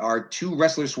here are two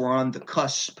wrestlers who are on the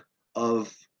cusp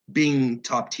of being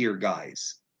top tier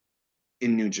guys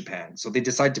in New Japan. So they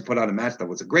decided to put on a match that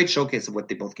was a great showcase of what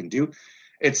they both can do.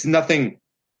 It's nothing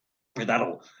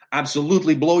that'll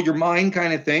absolutely blow your mind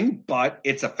kind of thing, but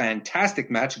it's a fantastic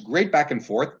match. Great back and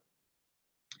forth.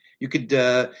 You could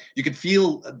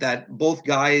feel that both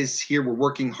guys here were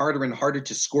working harder and harder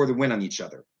to score the win on each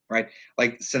other, right?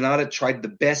 Like Sonata tries the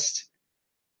best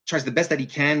that he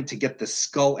can to get the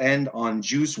skull end on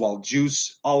Juice, while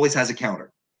Juice always has a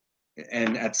counter.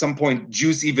 And at some point,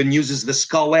 Juice even uses the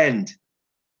skull end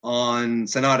on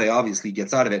Sonata. Obviously,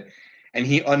 gets out of it, and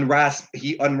he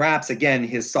unwraps again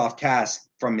his soft cast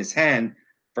from his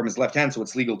left hand, so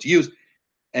it's legal to use.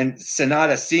 And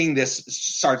Sonata, seeing this,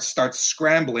 starts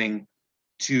scrambling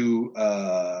to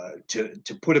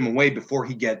put him away before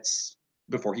he gets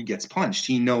punched.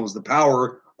 He knows the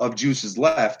power of Juice's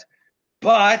left,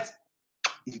 but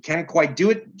he can't quite do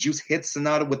it. Juice hits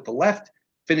Sonata with the left,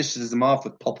 finishes him off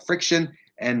with Pulp Friction,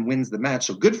 and wins the match.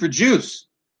 So good for Juice.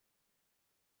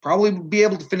 Probably be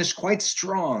able to finish quite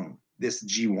strong this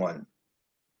G1.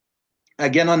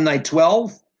 Again on night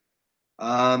 12.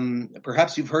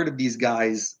 Perhaps you've heard of these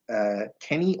guys,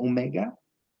 Kenny Omega.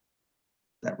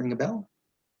 That ring a bell?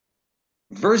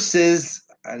 Versus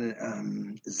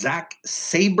Zack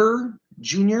Sabre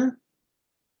Jr.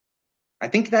 I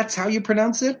think that's how you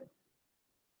pronounce it,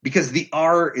 because the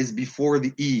R is before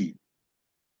the E.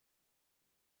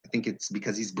 I think it's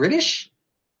because he's British.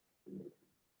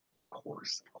 Of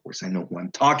course, I know who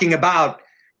I'm talking about.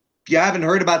 If you haven't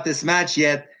heard about this match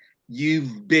yet,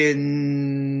 you've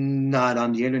been not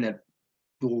on the internet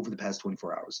over the past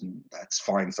 24 hours, and that's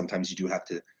fine. Sometimes you do have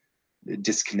to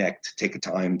disconnect, take a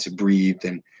time to breathe,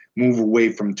 and move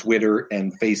away from Twitter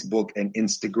and Facebook and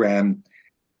Instagram,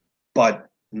 but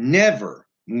never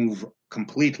move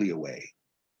completely away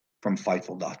from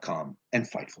Fightful.com and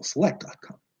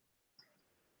FightfulSelect.com.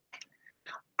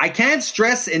 I can't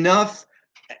stress enough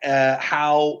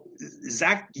how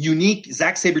Zack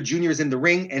Sabre Jr. is in the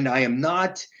ring, and I am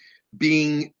not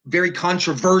being very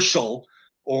controversial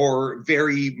or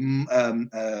very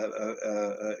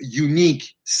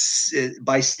unique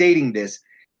by stating this.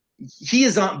 He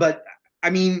is on, but I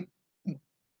mean,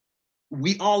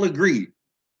 we all agree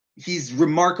he's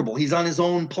remarkable. He's on his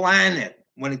own planet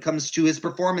when it comes to his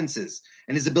performances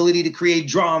and his ability to create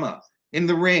drama in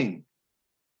the ring.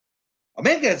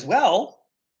 Omega as well.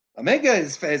 Omega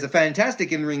is a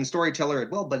fantastic in-ring storyteller as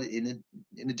well, but in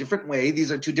a different way. These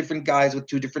are two different guys with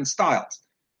two different styles.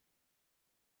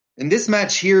 In this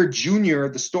match here, Junior,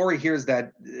 the story here is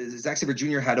that Zack Sabre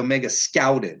Jr. had Omega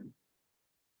scouted.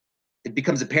 It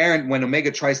becomes apparent when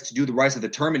Omega tries to do the Rise of the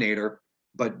Terminator,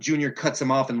 but Junior cuts him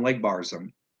off and leg bars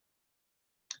him.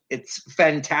 It's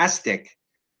fantastic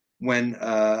when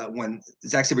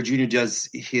Zack Sabre Jr. does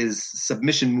his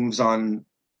submission moves on,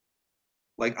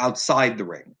 like, outside the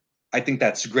ring. I think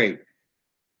that's great.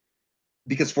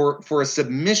 Because for a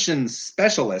submission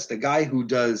specialist, a guy who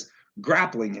does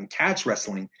grappling and catch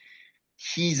wrestling,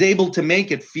 he's able to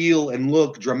make it feel and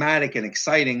look dramatic and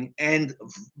exciting and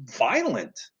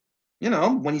violent. You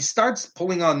know, when he starts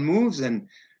pulling on moves and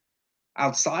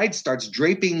outside starts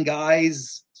draping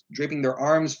their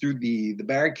arms through the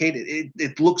barricade,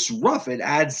 it looks rough. It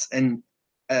adds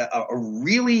a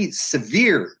really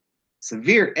severe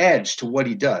edge to what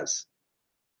he does.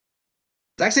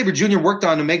 Zack Sabre Jr. worked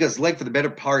on Omega's leg for the better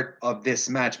part of this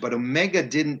match, but Omega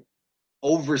didn't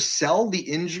oversell the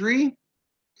injury.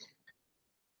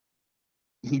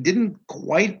 He didn't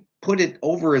quite put it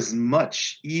over as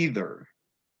much either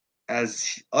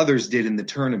as others did in the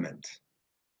tournament.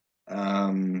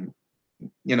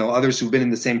 Others who've been in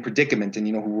the same predicament and,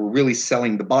 who were really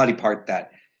selling the body part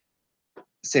that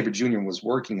Sabre Jr. was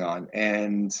working on.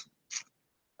 And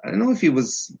I don't know if he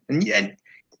was, and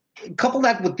couple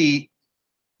that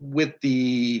with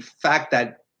the fact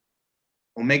that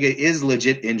Omega is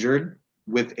legit injured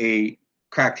with a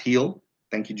cracked heel.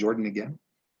 Thank you, Jordan, again.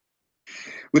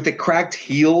 With a cracked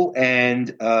heel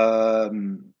and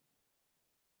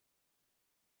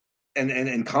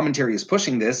commentary is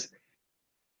pushing this.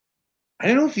 I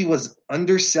don't know if he was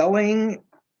underselling,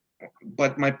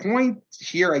 but my point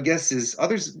here, I guess, is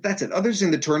others. That's it. Others in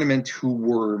the tournament who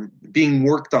were being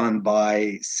worked on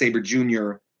by Sabre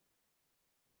Jr.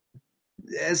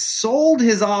 has sold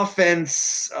his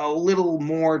offense a little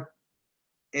more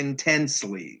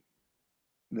intensely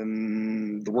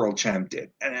than the world champ did.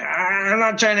 And I'm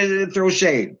not trying to throw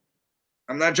shade.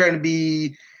 I'm not trying to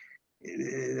be.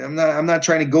 I'm not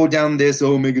trying to go down this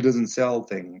Omega doesn't sell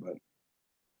thing, but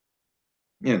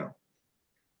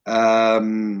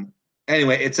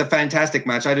anyway, it's a fantastic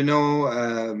match. I don't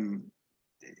know.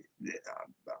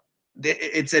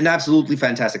 It's an absolutely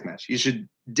fantastic match. You should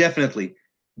definitely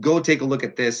go take a look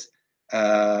at this,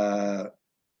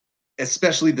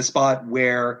 especially the spot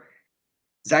where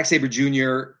Zack Sabre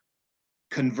Jr.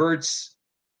 converts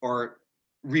or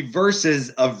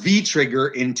reverses a V-trigger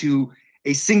into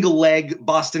a single leg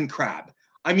Boston Crab.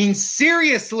 I mean,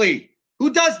 seriously,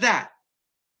 who does that?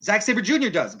 Zack Sabre Jr.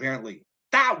 does, apparently.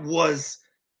 That was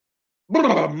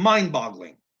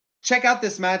mind-boggling. Check out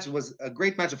this match. It was a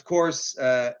great match, of course.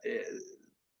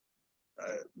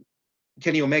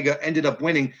 Kenny Omega ended up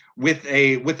winning with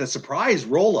a surprise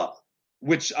roll-up,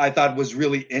 which I thought was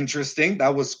really interesting.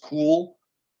 That was cool.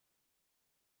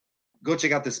 Go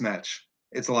check out this match.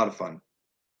 It's a lot of fun.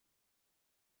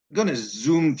 I'm going to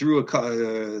zoom through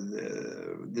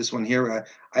this one here.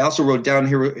 I also wrote down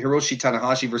Hiroshi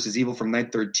Tanahashi versus Evil from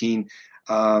Night 13.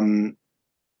 The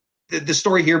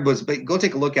story here was, but go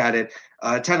take a look at it.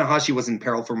 Tanahashi was in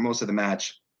peril for most of the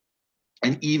match,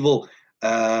 and Evil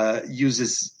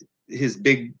uses his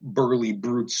big, burly,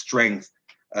 brute strength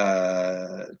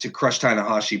to crush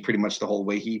Tanahashi pretty much the whole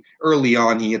way. Early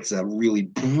on, he hits a really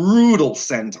brutal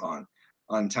senton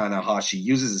on Tanahashi,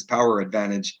 uses his power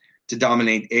advantage to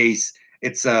dominate Ace.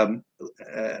 It's the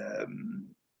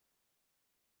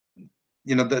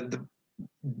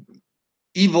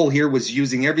Evil here was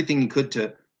using everything he could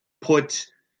to put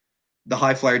the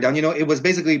high flyer down. It was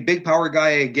basically big power guy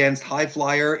against high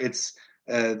flyer. It's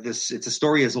a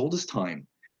story as old as time,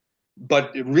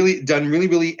 but it really done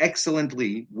really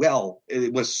excellently well.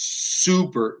 It was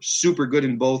super good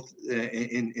in both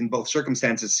in both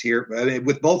circumstances here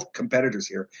with both competitors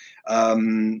here.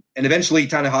 And eventually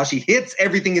Tanahashi hits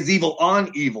everything is evil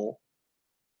on Evil,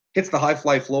 hits the high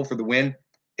fly flow for the win.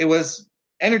 It was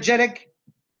energetic,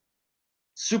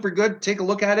 super good. Take a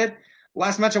look at it.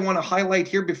 Last match I want to highlight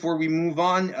here before we move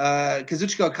on,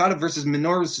 Kazuchika Okada versus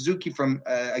Minoru Suzuki from,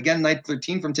 again, Night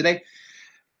 13 from today.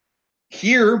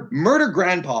 Here, Murder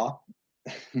Grandpa,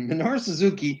 Minoru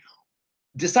Suzuki,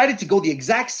 decided to go the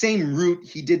exact same route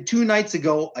he did 2 nights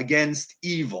ago against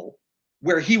Evil,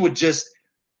 where he would just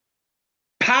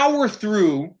power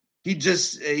through. He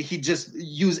just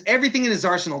use everything in his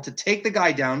arsenal to take the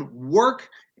guy down, work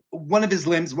one of his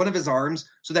limbs, one of his arms,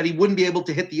 so that he wouldn't be able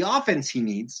to hit the offense he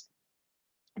needs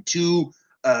to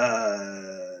get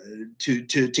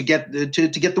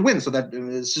the win, so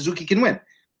that Suzuki can win.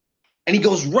 And he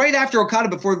goes right after Okada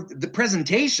before the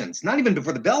presentations, not even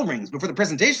before the bell rings, before the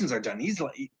presentations are done.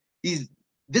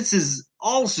 This is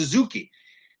all Suzuki.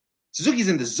 Suzuki's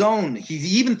in the zone. He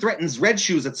even threatens Red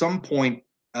Shoes at some point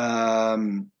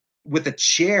with a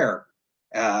chair,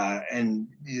 and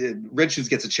Red Shoes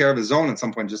gets a chair of his own at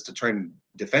some point just to try and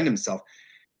defend himself.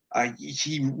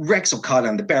 He wrecks Okada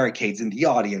on the barricades in the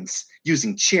audience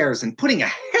using chairs and putting a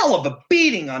hell of a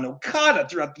beating on Okada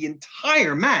throughout the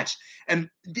entire match. And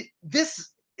this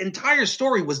entire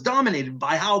story was dominated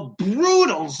by how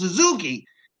brutal Suzuki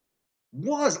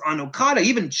was on Okada,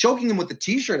 even choking him with the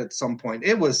t-shirt at some point.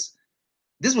 This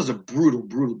was a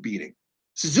brutal beating.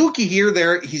 Suzuki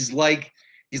he's like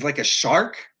a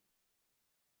shark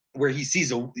where he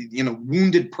sees a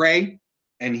wounded prey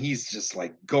and he's just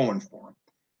like going for him.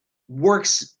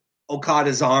 Works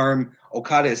Okada's arm.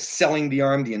 Okada is selling the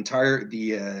arm the entire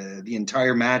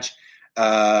match,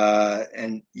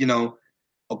 and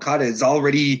Okada is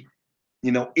already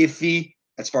iffy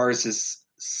as far as his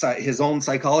his own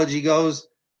psychology goes,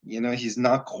 he's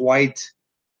not quite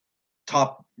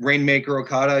top Rainmaker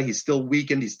Okada. He's still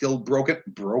weakened. He's still broken.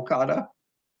 Brokada.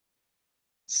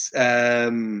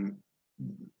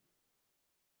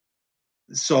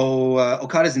 So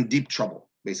Okada's in deep trouble,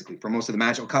 basically, for most of the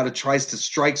match. Okada tries to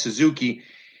strike Suzuki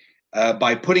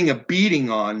by putting a beating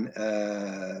on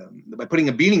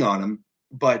him,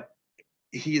 but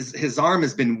his arm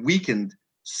has been weakened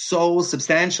so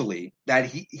substantially that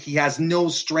he has no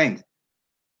strength.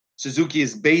 Suzuki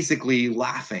is basically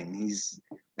laughing.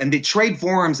 And they trade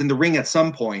forearms in the ring at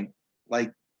some point.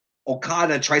 Like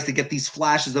Okada tries to get these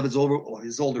flashes of his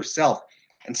older self,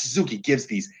 and Suzuki gives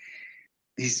these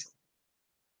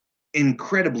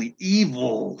incredibly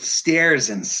evil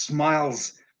stares and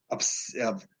smiles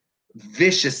of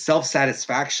vicious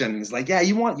self-satisfaction. He's like, yeah,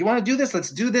 you want to do this?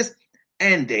 Let's do this.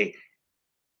 And they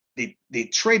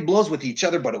trade blows with each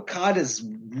other, but Okada's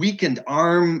weakened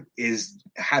arm is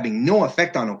having no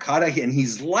effect on Okada, and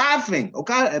he's laughing.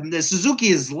 Suzuki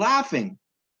is laughing.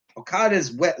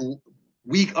 Okada's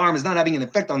weak arm is not having an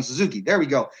effect on Suzuki. There we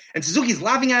go. And Suzuki's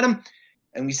laughing at him,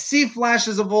 and we see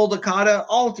flashes of old Okada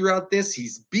all throughout this.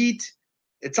 He's beat.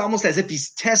 It's almost as if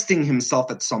he's testing himself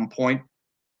at some point.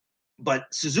 But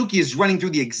Suzuki is running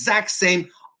through the exact same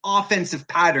offensive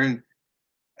pattern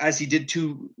as he did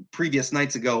 2 previous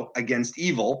nights ago against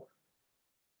Evil.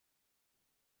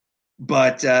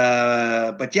 But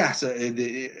yeah, so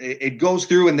it goes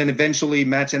through, and then eventually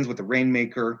match ends with the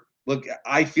Rainmaker. Look,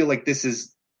 I feel like this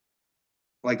is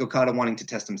like Okada wanting to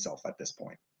test himself at this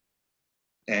point.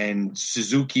 And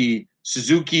Suzuki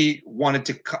wanted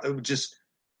to just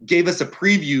gave us a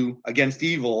preview against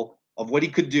Evil of what he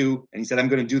could do, and he said, I'm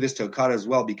going to do this to Okada as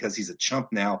well because he's a chump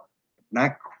now.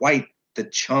 Not quite the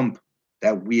chump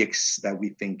that we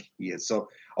think he is. So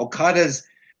Okada's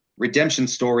redemption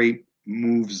story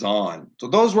moves on. So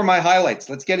those were my highlights.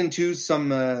 Let's get into some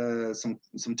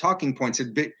talking points.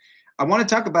 I want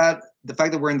to talk about the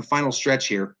fact that we're in the final stretch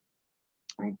here.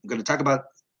 I'm going to talk about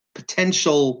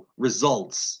potential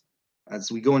results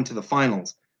as we go into the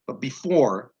finals. But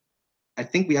before, I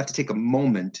think we have to take a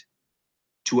moment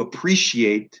to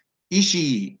appreciate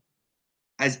Ishii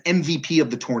as MVP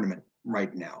of the tournament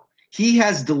right now. He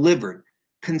has delivered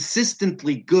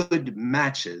consistently good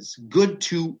matches, good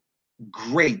to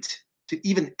great to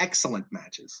even excellent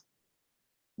matches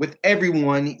with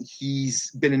everyone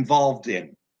he's been involved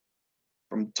in.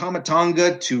 From Tama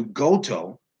Tonga to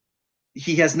Goto,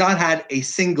 he has not had a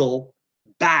single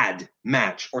bad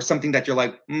match or something that you're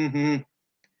like,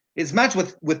 His match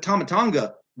with Tama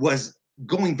Tonga was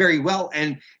going very well,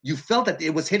 and you felt that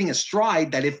it was hitting a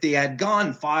stride that if they had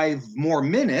gone 5 more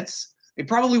minutes, they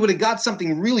probably would have got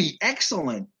something really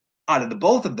excellent out of the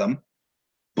both of them,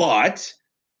 but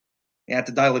you had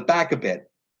to dial it back a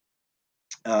bit.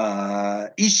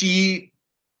 Ishii,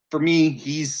 for me,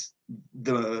 he's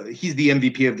the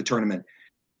MVP of the tournament.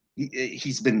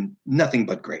 He's been nothing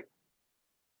but great.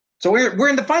 So we're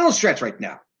in the final stretch right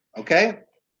now, okay?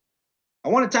 I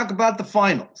want to talk about the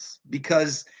finals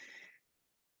because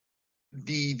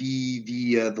the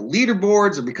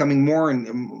leaderboards are becoming more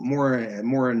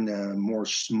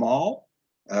small.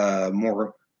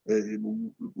 We're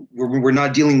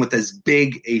not dealing with as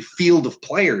big a field of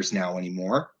players now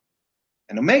anymore.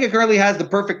 And Omega currently has the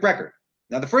perfect record.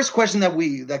 Now, the first question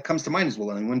that comes to mind is,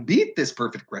 will anyone beat this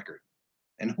perfect record?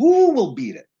 And who will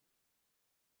beat it?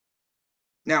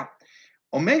 Now,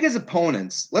 Omega's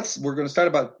opponents, we're going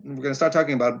to start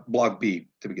talking about Block B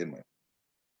to begin with.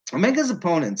 Omega's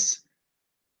opponents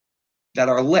that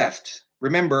are left,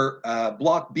 remember,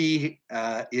 Block B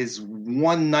is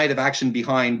 1 night of action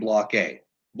behind Block A.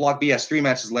 Block B has 3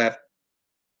 matches left.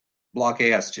 Block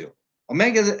A has 2.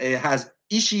 Omega has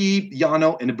Ishii,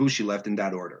 Yano, and Ibushi left in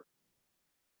that order.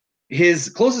 His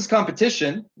closest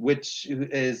competition, which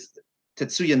is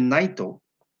Tetsuya Naito,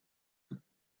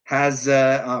 has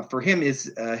for him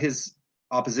is his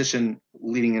opposition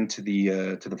leading into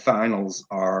the finals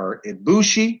are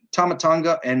Ibushi, Tama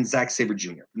Tonga, and Zack Sabre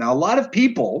Jr. Now, a lot of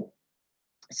people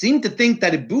seem to think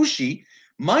that Ibushi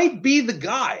might be the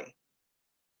guy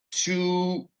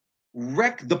to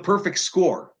wreck the perfect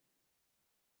score.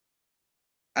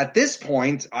 At this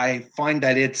point, I find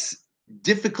that it's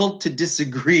difficult to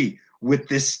disagree with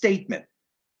this statement.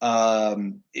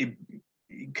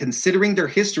 Considering their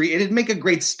history, it'd make a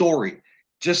great story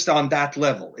just on that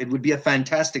level. It would be a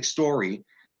fantastic story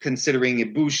considering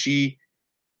Ibushi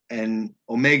and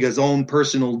Omega's own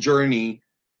personal journey.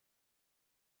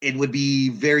 It would be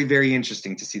very, very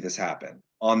interesting to see this happen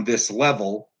on this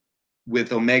level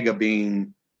with Omega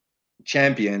being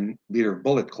champion, leader of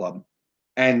Bullet Club.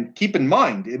 And keep in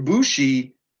mind,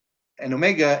 Ibushi and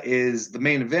Omega is the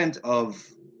main event of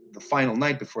the final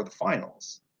night before the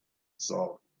finals.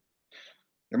 So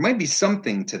there might be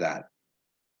something to that.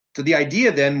 So the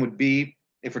idea then would be,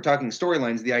 if we're talking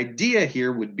storylines, the idea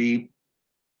here would be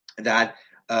that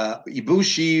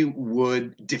Ibushi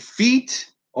would defeat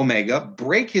Omega,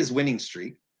 break his winning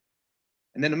streak,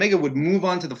 and then Omega would move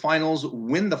on to the finals,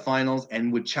 win the finals,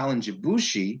 and would challenge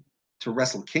Ibushi to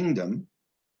Wrestle Kingdom,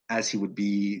 as he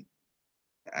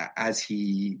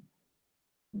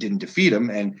didn't defeat him.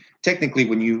 And technically,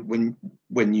 when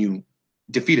you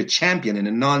defeat a champion in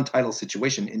a non-title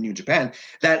situation in New Japan,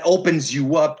 that opens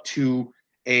you up to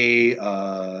a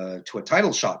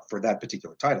title shot for that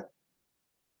particular title.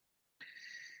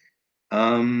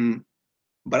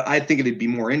 But I think it'd be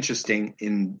more interesting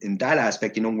in that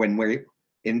aspect, when we're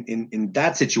in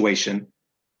that situation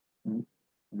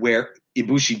where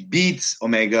Ibushi beats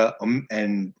Omega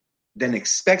and then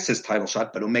expects his title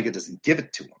shot, but Omega doesn't give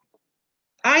it to him.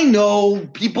 I know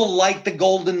people like the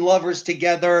Golden Lovers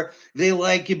together. They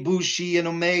like Ibushi and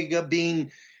Omega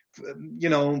being,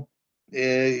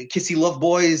 kissy love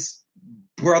boys,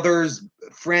 brothers,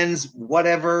 friends,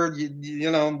 whatever,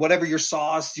 whatever your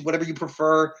sauce, whatever you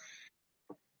prefer.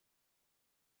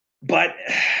 But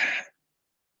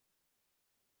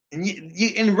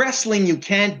in wrestling, you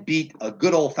can't beat a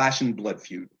good old-fashioned blood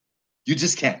feud. You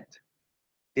just can't.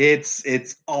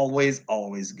 It's always,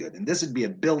 always good. And this would be a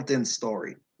built-in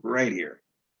story right here.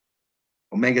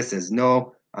 Omega says,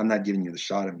 no, I'm not giving you the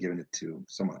shot. I'm giving it to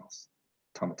someone else.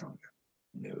 Tama Tonga.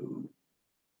 No,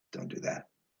 don't do that.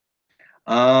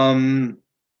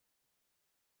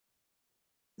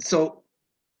 So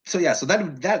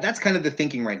that's kind of the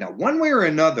thinking right now. One way or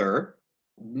another,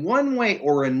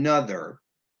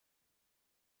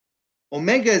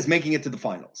 Omega is making it to the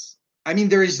finals. I mean,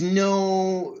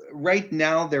 right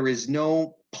now, there is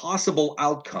no possible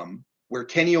outcome where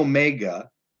Kenny Omega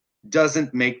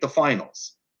doesn't make the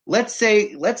finals. Let's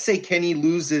say Kenny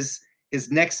loses his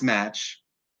next match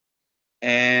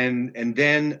and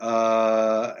then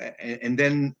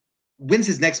wins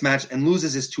his next match and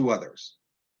loses his two others.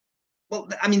 Well,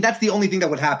 I mean, that's the only thing that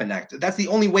would happen, actually. That's the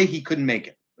only way he couldn't make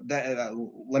it.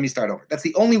 Let me start over. That's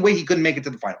the only way he couldn't make it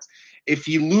to the finals. If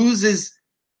he loses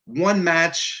one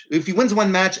match, if he wins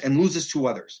one match and loses two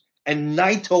others, and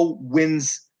Naito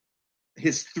wins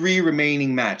his three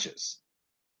remaining matches,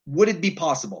 would it be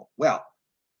possible? Well,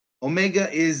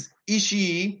 Omega is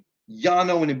Ishii,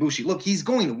 Yano, and Ibushi. Look, he's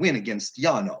going to win against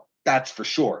Yano. That's for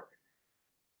sure.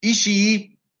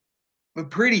 Ishii, I'm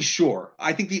pretty sure.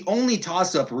 I think the only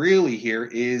toss-up really here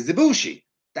is Ibushi.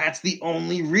 That's the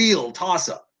only real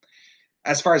toss-up.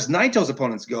 As far as Naito's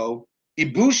opponents go,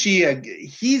 Ibushi,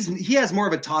 he has more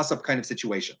of a toss-up kind of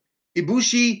situation.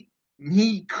 Ibushi,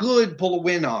 he could pull a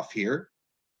win off here.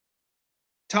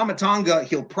 Tama Tonga,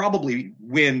 he'll probably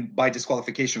win by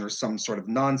disqualification or some sort of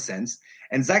nonsense.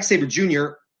 And Zack Sabre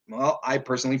Jr., well, I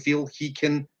personally feel he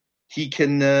can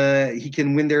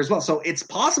win there as well. So it's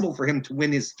possible for him to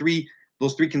win those three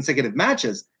consecutive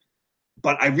matches.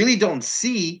 But I really don't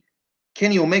see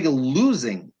Kenny Omega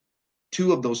losing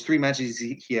two of those three matches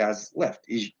he has left.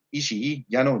 Ishii,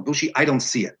 Yano, and Ibushi, I don't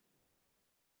see it.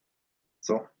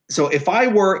 So if I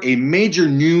were a major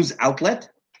news outlet,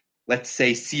 let's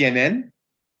say CNN,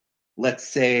 let's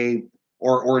say,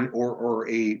 or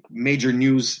a major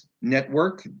news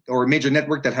network, or a major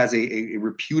network that has a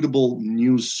reputable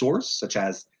news source, such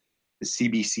as the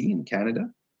CBC in Canada,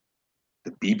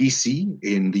 the BBC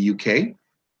in the UK,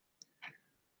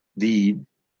 the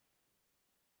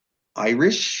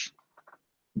Irish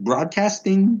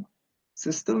broadcasting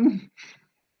system,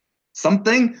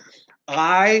 something,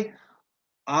 I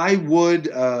would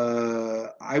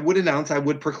announce, I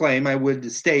would proclaim, I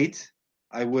would state,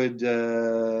 I would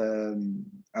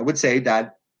say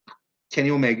that Kenny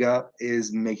Omega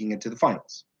is making it to the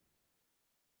finals,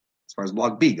 as far as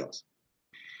Block B goes.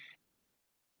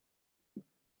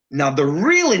 Now, the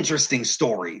real interesting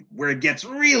story, where it gets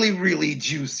really, really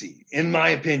juicy, in my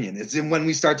opinion, is when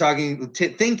we start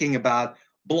thinking about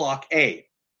Block A.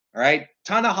 All right,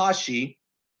 Tanahashi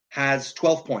has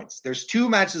 12 points. There's two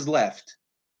matches left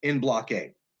in Block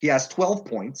A. He has 12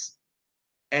 points,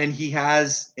 and he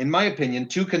has, in my opinion,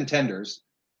 two contenders,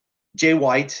 Jay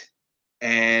White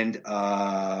and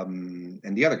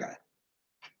the other guy,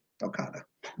 Okada.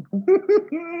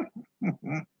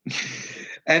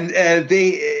 And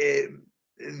they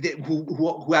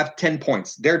who have 10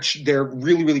 points. They're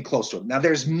really, really close to him. Now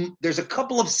there's a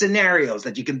couple of scenarios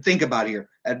that you can think about here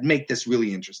that make this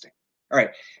really interesting. All right,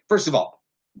 first of all,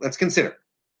 let's consider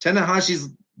Tanahashi's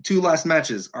two last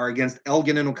matches are against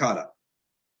Elgin and Okada.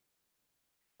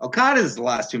 Okada's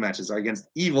last two matches are against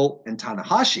Evil and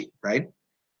Tanahashi, right?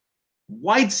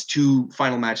 White's two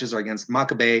final matches are against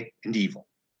Makabe and Evil.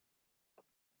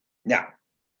 Now,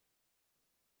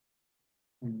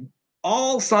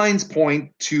 all signs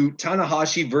point to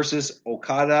Tanahashi versus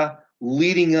Okada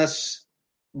leading us,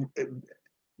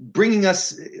 bringing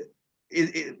us,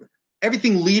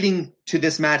 everything leading to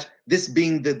this match, this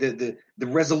being the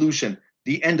resolution,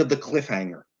 the end of the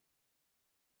cliffhanger.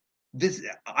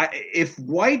 If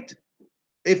White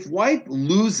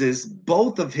loses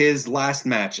both of his last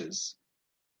matches,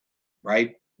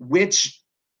 right, which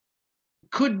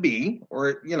could be,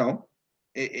 or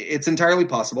it's entirely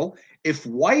possible. If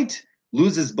White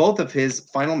loses both of his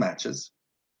final matches,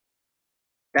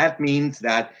 that means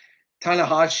that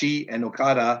Tanahashi and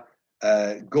Okada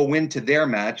go into their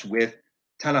match with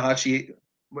Tanahashi.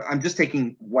 I'm just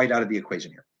taking White out of the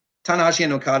equation here. Tanahashi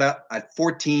and Okada at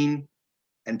 14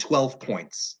 and 12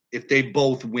 points if they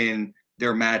both win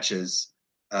their matches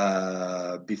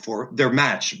before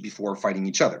fighting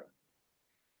each other.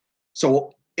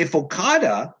 So if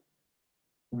Okada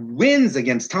wins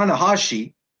against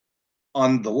Tanahashi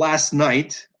on the last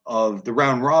night of the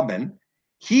round robin,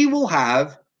 he will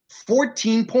have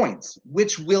 14 points,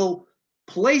 which will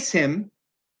tie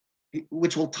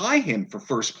him for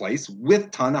first place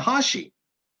with Tanahashi.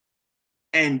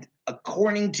 And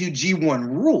according to G1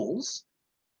 rules,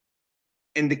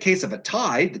 in the case of a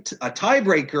tie,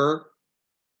 tiebreaker,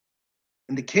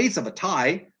 in the case of a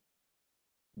tie,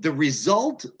 the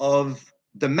result of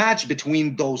the match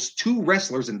between those two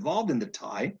wrestlers involved in the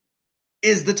tie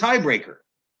is the tiebreaker.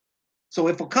 So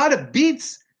if Okada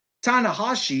beats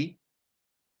Tanahashi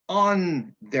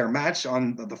on their match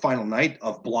on the final night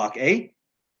of Block A,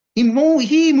 he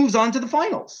moves on to the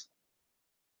finals.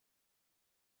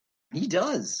 He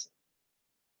does.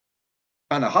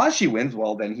 Tanahashi wins,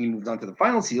 well, then he moves on to the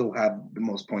finals. He'll have the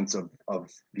most points of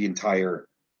the entire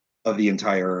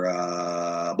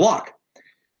block.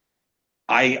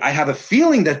 I have a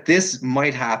feeling that this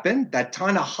might happen, that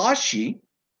Tanahashi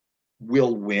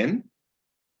will win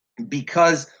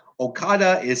because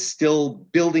Okada is still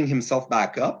building himself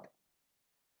back up.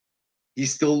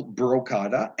 He's still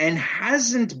Bro-Okada and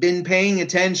hasn't been paying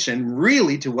attention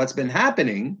really to what's been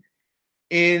happening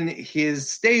in his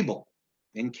stable,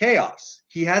 in Chaos.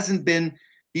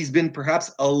 He's been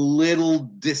perhaps a little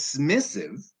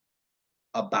dismissive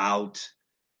about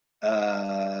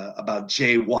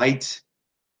Jay White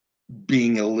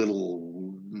being a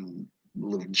little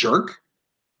jerk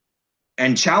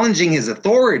and challenging his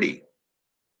authority.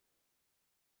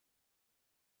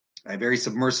 A very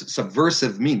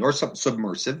subversive mean, or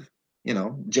submersive.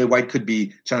 Jay White could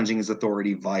be challenging his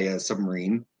authority via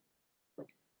submarine.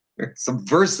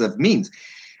 Subversive means.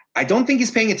 I don't think he's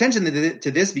paying attention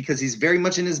to this because he's very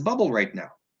much in his bubble right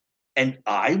now. And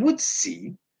I would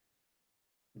see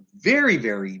very,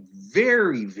 very,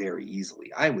 very, very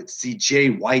easily, I would see Jay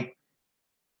White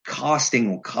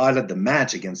costing Okada the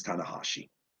match against Tanahashi.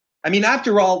 I mean,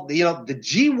 after all, the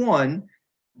G1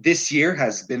 this year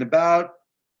has been about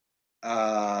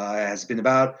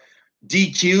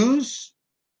DQs.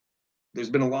 There's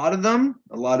been a lot of them,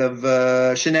 a lot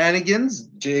of shenanigans.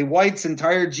 Jay White's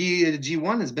entire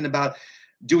G1 has been about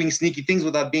doing sneaky things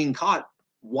without being caught.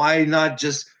 Why not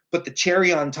just put the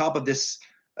cherry on top of this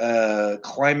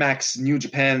Climax New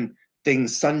Japan thing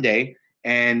Sunday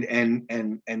and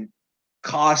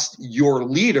cost your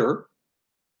leader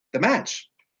the match?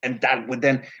 And that would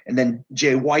then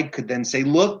Jay White could then say,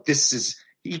 look,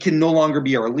 he can no longer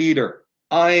be our leader.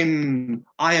 I am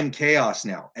Chaos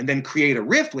now, and then create a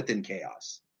rift within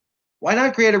Chaos. Why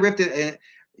not create a rift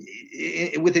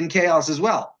within Chaos as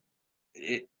well?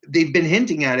 They've been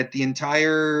hinting at it the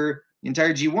entire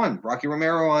G1. Rocky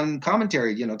Romero on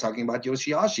commentary, talking about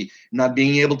Yoshihashi, not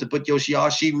being able to put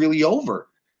Yoshihashi really over.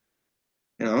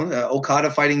 Okada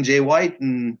fighting Jay White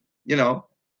and,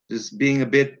 just being a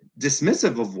bit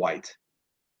dismissive of White.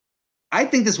 I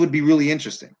think this would be really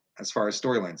interesting as far as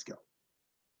storylines go.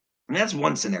 And that's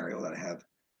one scenario that I have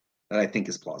that I think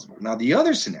is plausible. Now, the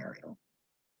other scenario,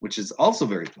 which is also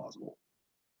very plausible,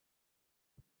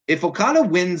 if Okada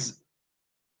wins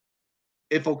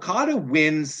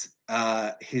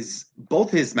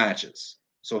both his matches,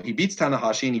 so he beats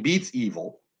Tanahashi and he beats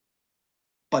Evil,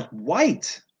 but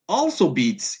White also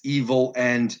beats Evil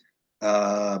and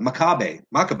Makabe.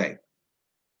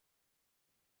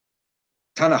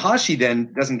 Tanahashi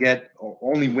then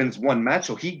only wins one match,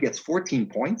 so he gets 14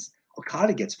 points.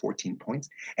 Okada gets 14 points,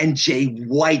 and Jay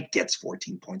White gets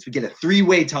 14 points. We get a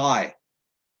three-way tie.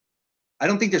 I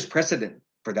don't think there's precedent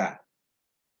for that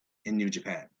in New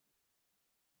Japan.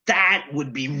 That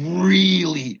would be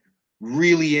really,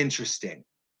 really interesting.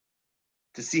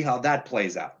 to see how that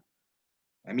plays out.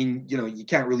 I mean, you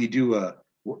can't really do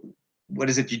what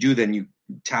is it you do then? You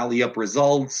tally up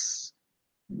results,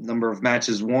 number of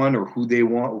matches won, or who they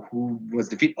won, who was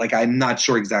defeated. Like, I'm not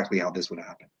sure exactly how this would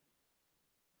happen.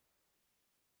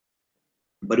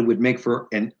 But it would make for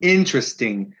an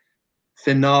interesting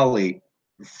finale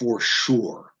for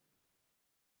sure.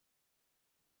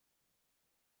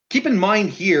 Keep in mind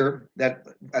here that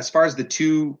as far as the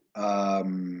two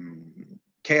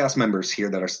Chaos members here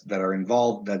that are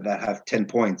involved that have 10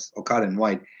 points, Okada and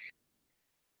White,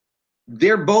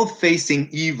 they're both facing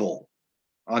Evil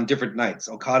on different nights.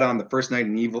 Okada on the first night,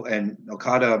 and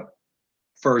Okada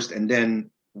first, and then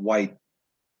White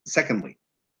secondly.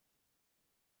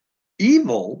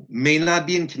 Evil may not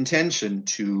be in contention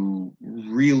to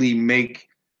really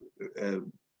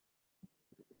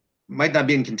might not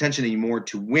be in contention anymore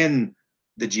to win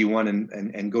the G1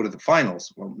 and go to the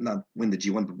finals. Well, not win the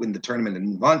G1, but win the tournament and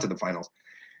move on to the finals.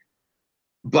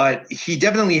 But he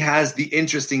definitely has the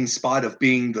interesting spot of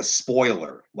being the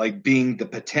spoiler, like being the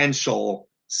potential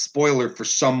spoiler for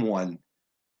someone,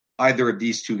 either of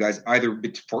these two guys, either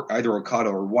Okada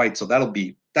or White. So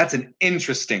that's an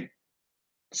interesting,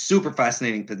 super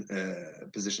fascinating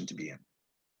position to be in.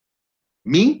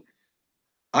 Me,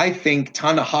 I think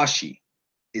Tanahashi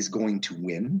is going to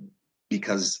win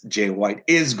because Jay White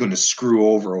is going to screw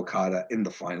over Okada in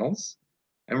the finals.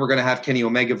 And we're going to have Kenny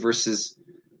Omega versus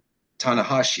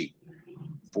Tanahashi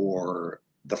for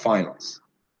the finals,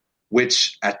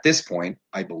 which at this point,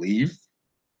 I believe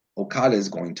Okada is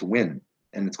going to win.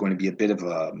 And it's going to be a bit of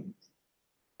a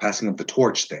passing of the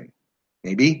torch thing,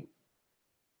 maybe.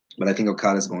 But I think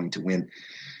Okada is going to win.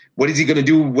 What is he going to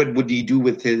do? What would he do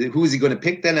with who is he going to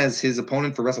pick then as his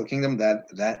opponent for Wrestle Kingdom?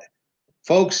 That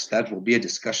folks, that will be a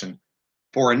discussion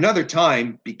for another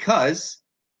time because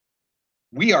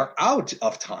we are out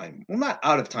of time. Well, not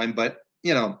out of time, but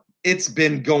it's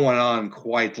been going on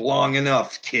quite long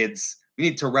enough, kids. We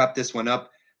need to wrap this one up.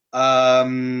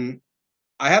 I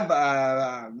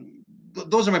have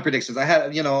those are my predictions. I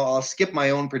had, I'll skip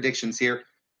my own predictions here.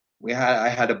 I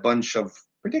had a bunch of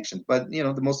predictions, but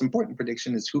the most important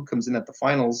prediction is who comes in at the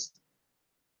finals.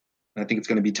 And I think it's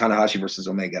going to be Tanahashi versus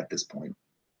Omega at this point.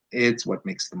 It's what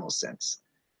makes the most sense.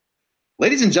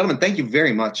 Ladies and gentlemen, thank you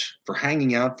very much for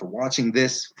hanging out, for watching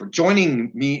this, for joining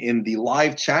me in the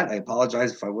live chat. I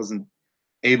apologize if I wasn't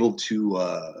able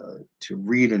to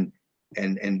read and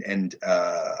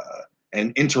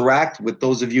interact with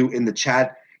those of you in the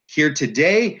chat here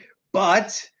today.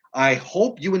 But I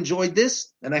hope you enjoyed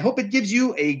this, and I hope it gives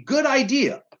you a good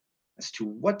idea as to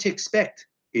what to expect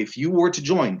if you were to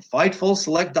join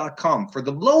FightfulSelect.com for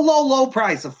the low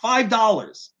price of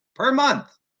 $5 per month.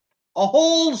 A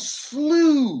whole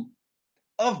slew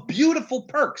of beautiful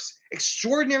perks,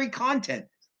 extraordinary content.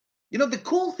 The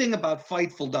cool thing about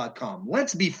Fightful.com,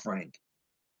 let's be frank,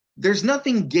 there's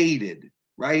nothing gated,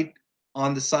 right,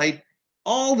 on the site.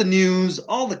 All the news,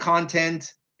 all the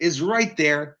content is right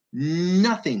there.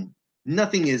 Nothing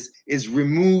is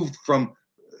removed from,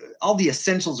 all the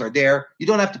essentials are there. You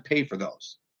don't have to pay for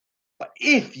those. But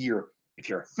if you're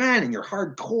a fan and you're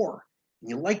hardcore and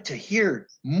you like to hear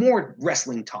more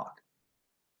wrestling talk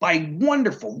by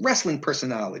wonderful wrestling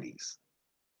personalities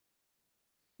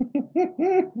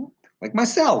like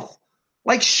myself,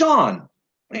 like Sean,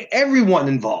 everyone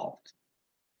involved,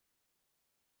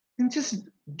 and just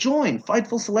join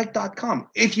FightfulSelect.com.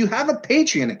 If you have a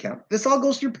Patreon account, this all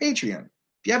goes through Patreon.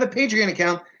 If you have a Patreon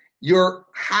account, you're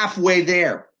halfway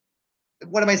there.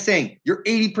 What am I saying? You're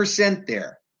 80%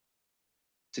 there.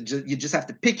 You just have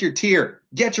to pick your tier,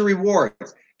 get your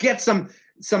rewards, get some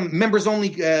members-only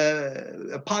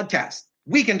podcast,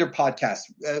 Weekender podcast,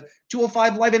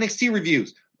 205 Live NXT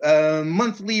reviews,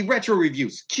 monthly retro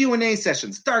reviews, Q&A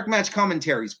sessions, dark match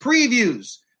commentaries,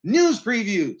 previews, news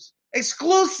previews,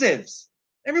 exclusives.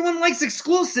 Everyone likes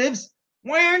exclusives.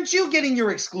 Why aren't you getting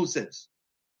your exclusives?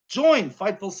 Join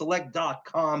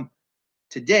FightfulSelect.com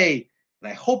today,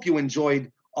 and I hope you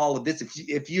enjoyed all of this.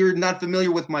 If you're not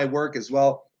familiar with my work as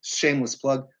well, shameless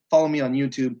plug, follow me on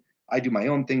YouTube. I do my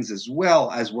own things as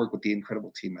well as work with the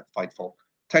incredible team at Fightful.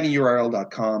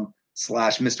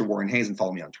 tinyurl.com/Mr. Warren Hayes, and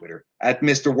follow me on Twitter at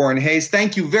Mr. Warren Hayes.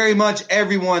 Thank you very much,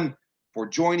 everyone, for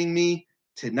joining me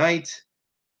tonight,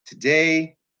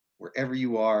 today, wherever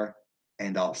you are,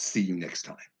 and I'll see you next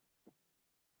time.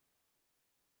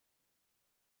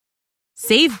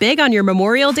 Save big on your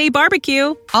Memorial Day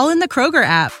barbecue, all in the Kroger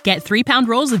app. Get 3-pound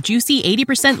rolls of juicy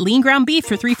 80% lean ground beef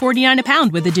for $3.49 a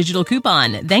pound with a digital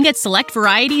coupon. Then get select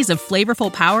varieties of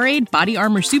flavorful Powerade, Body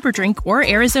Armor Super Drink, or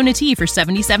Arizona tea for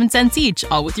 77 cents each,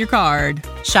 all with your card.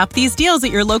 Shop these deals at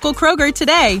your local Kroger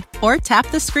today, or tap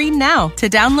the screen now to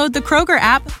download the Kroger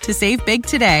app to save big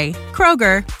today.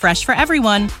 Kroger, fresh for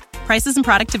everyone. Prices and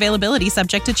product availability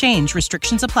subject to change.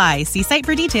 Restrictions apply. See site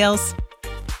for details.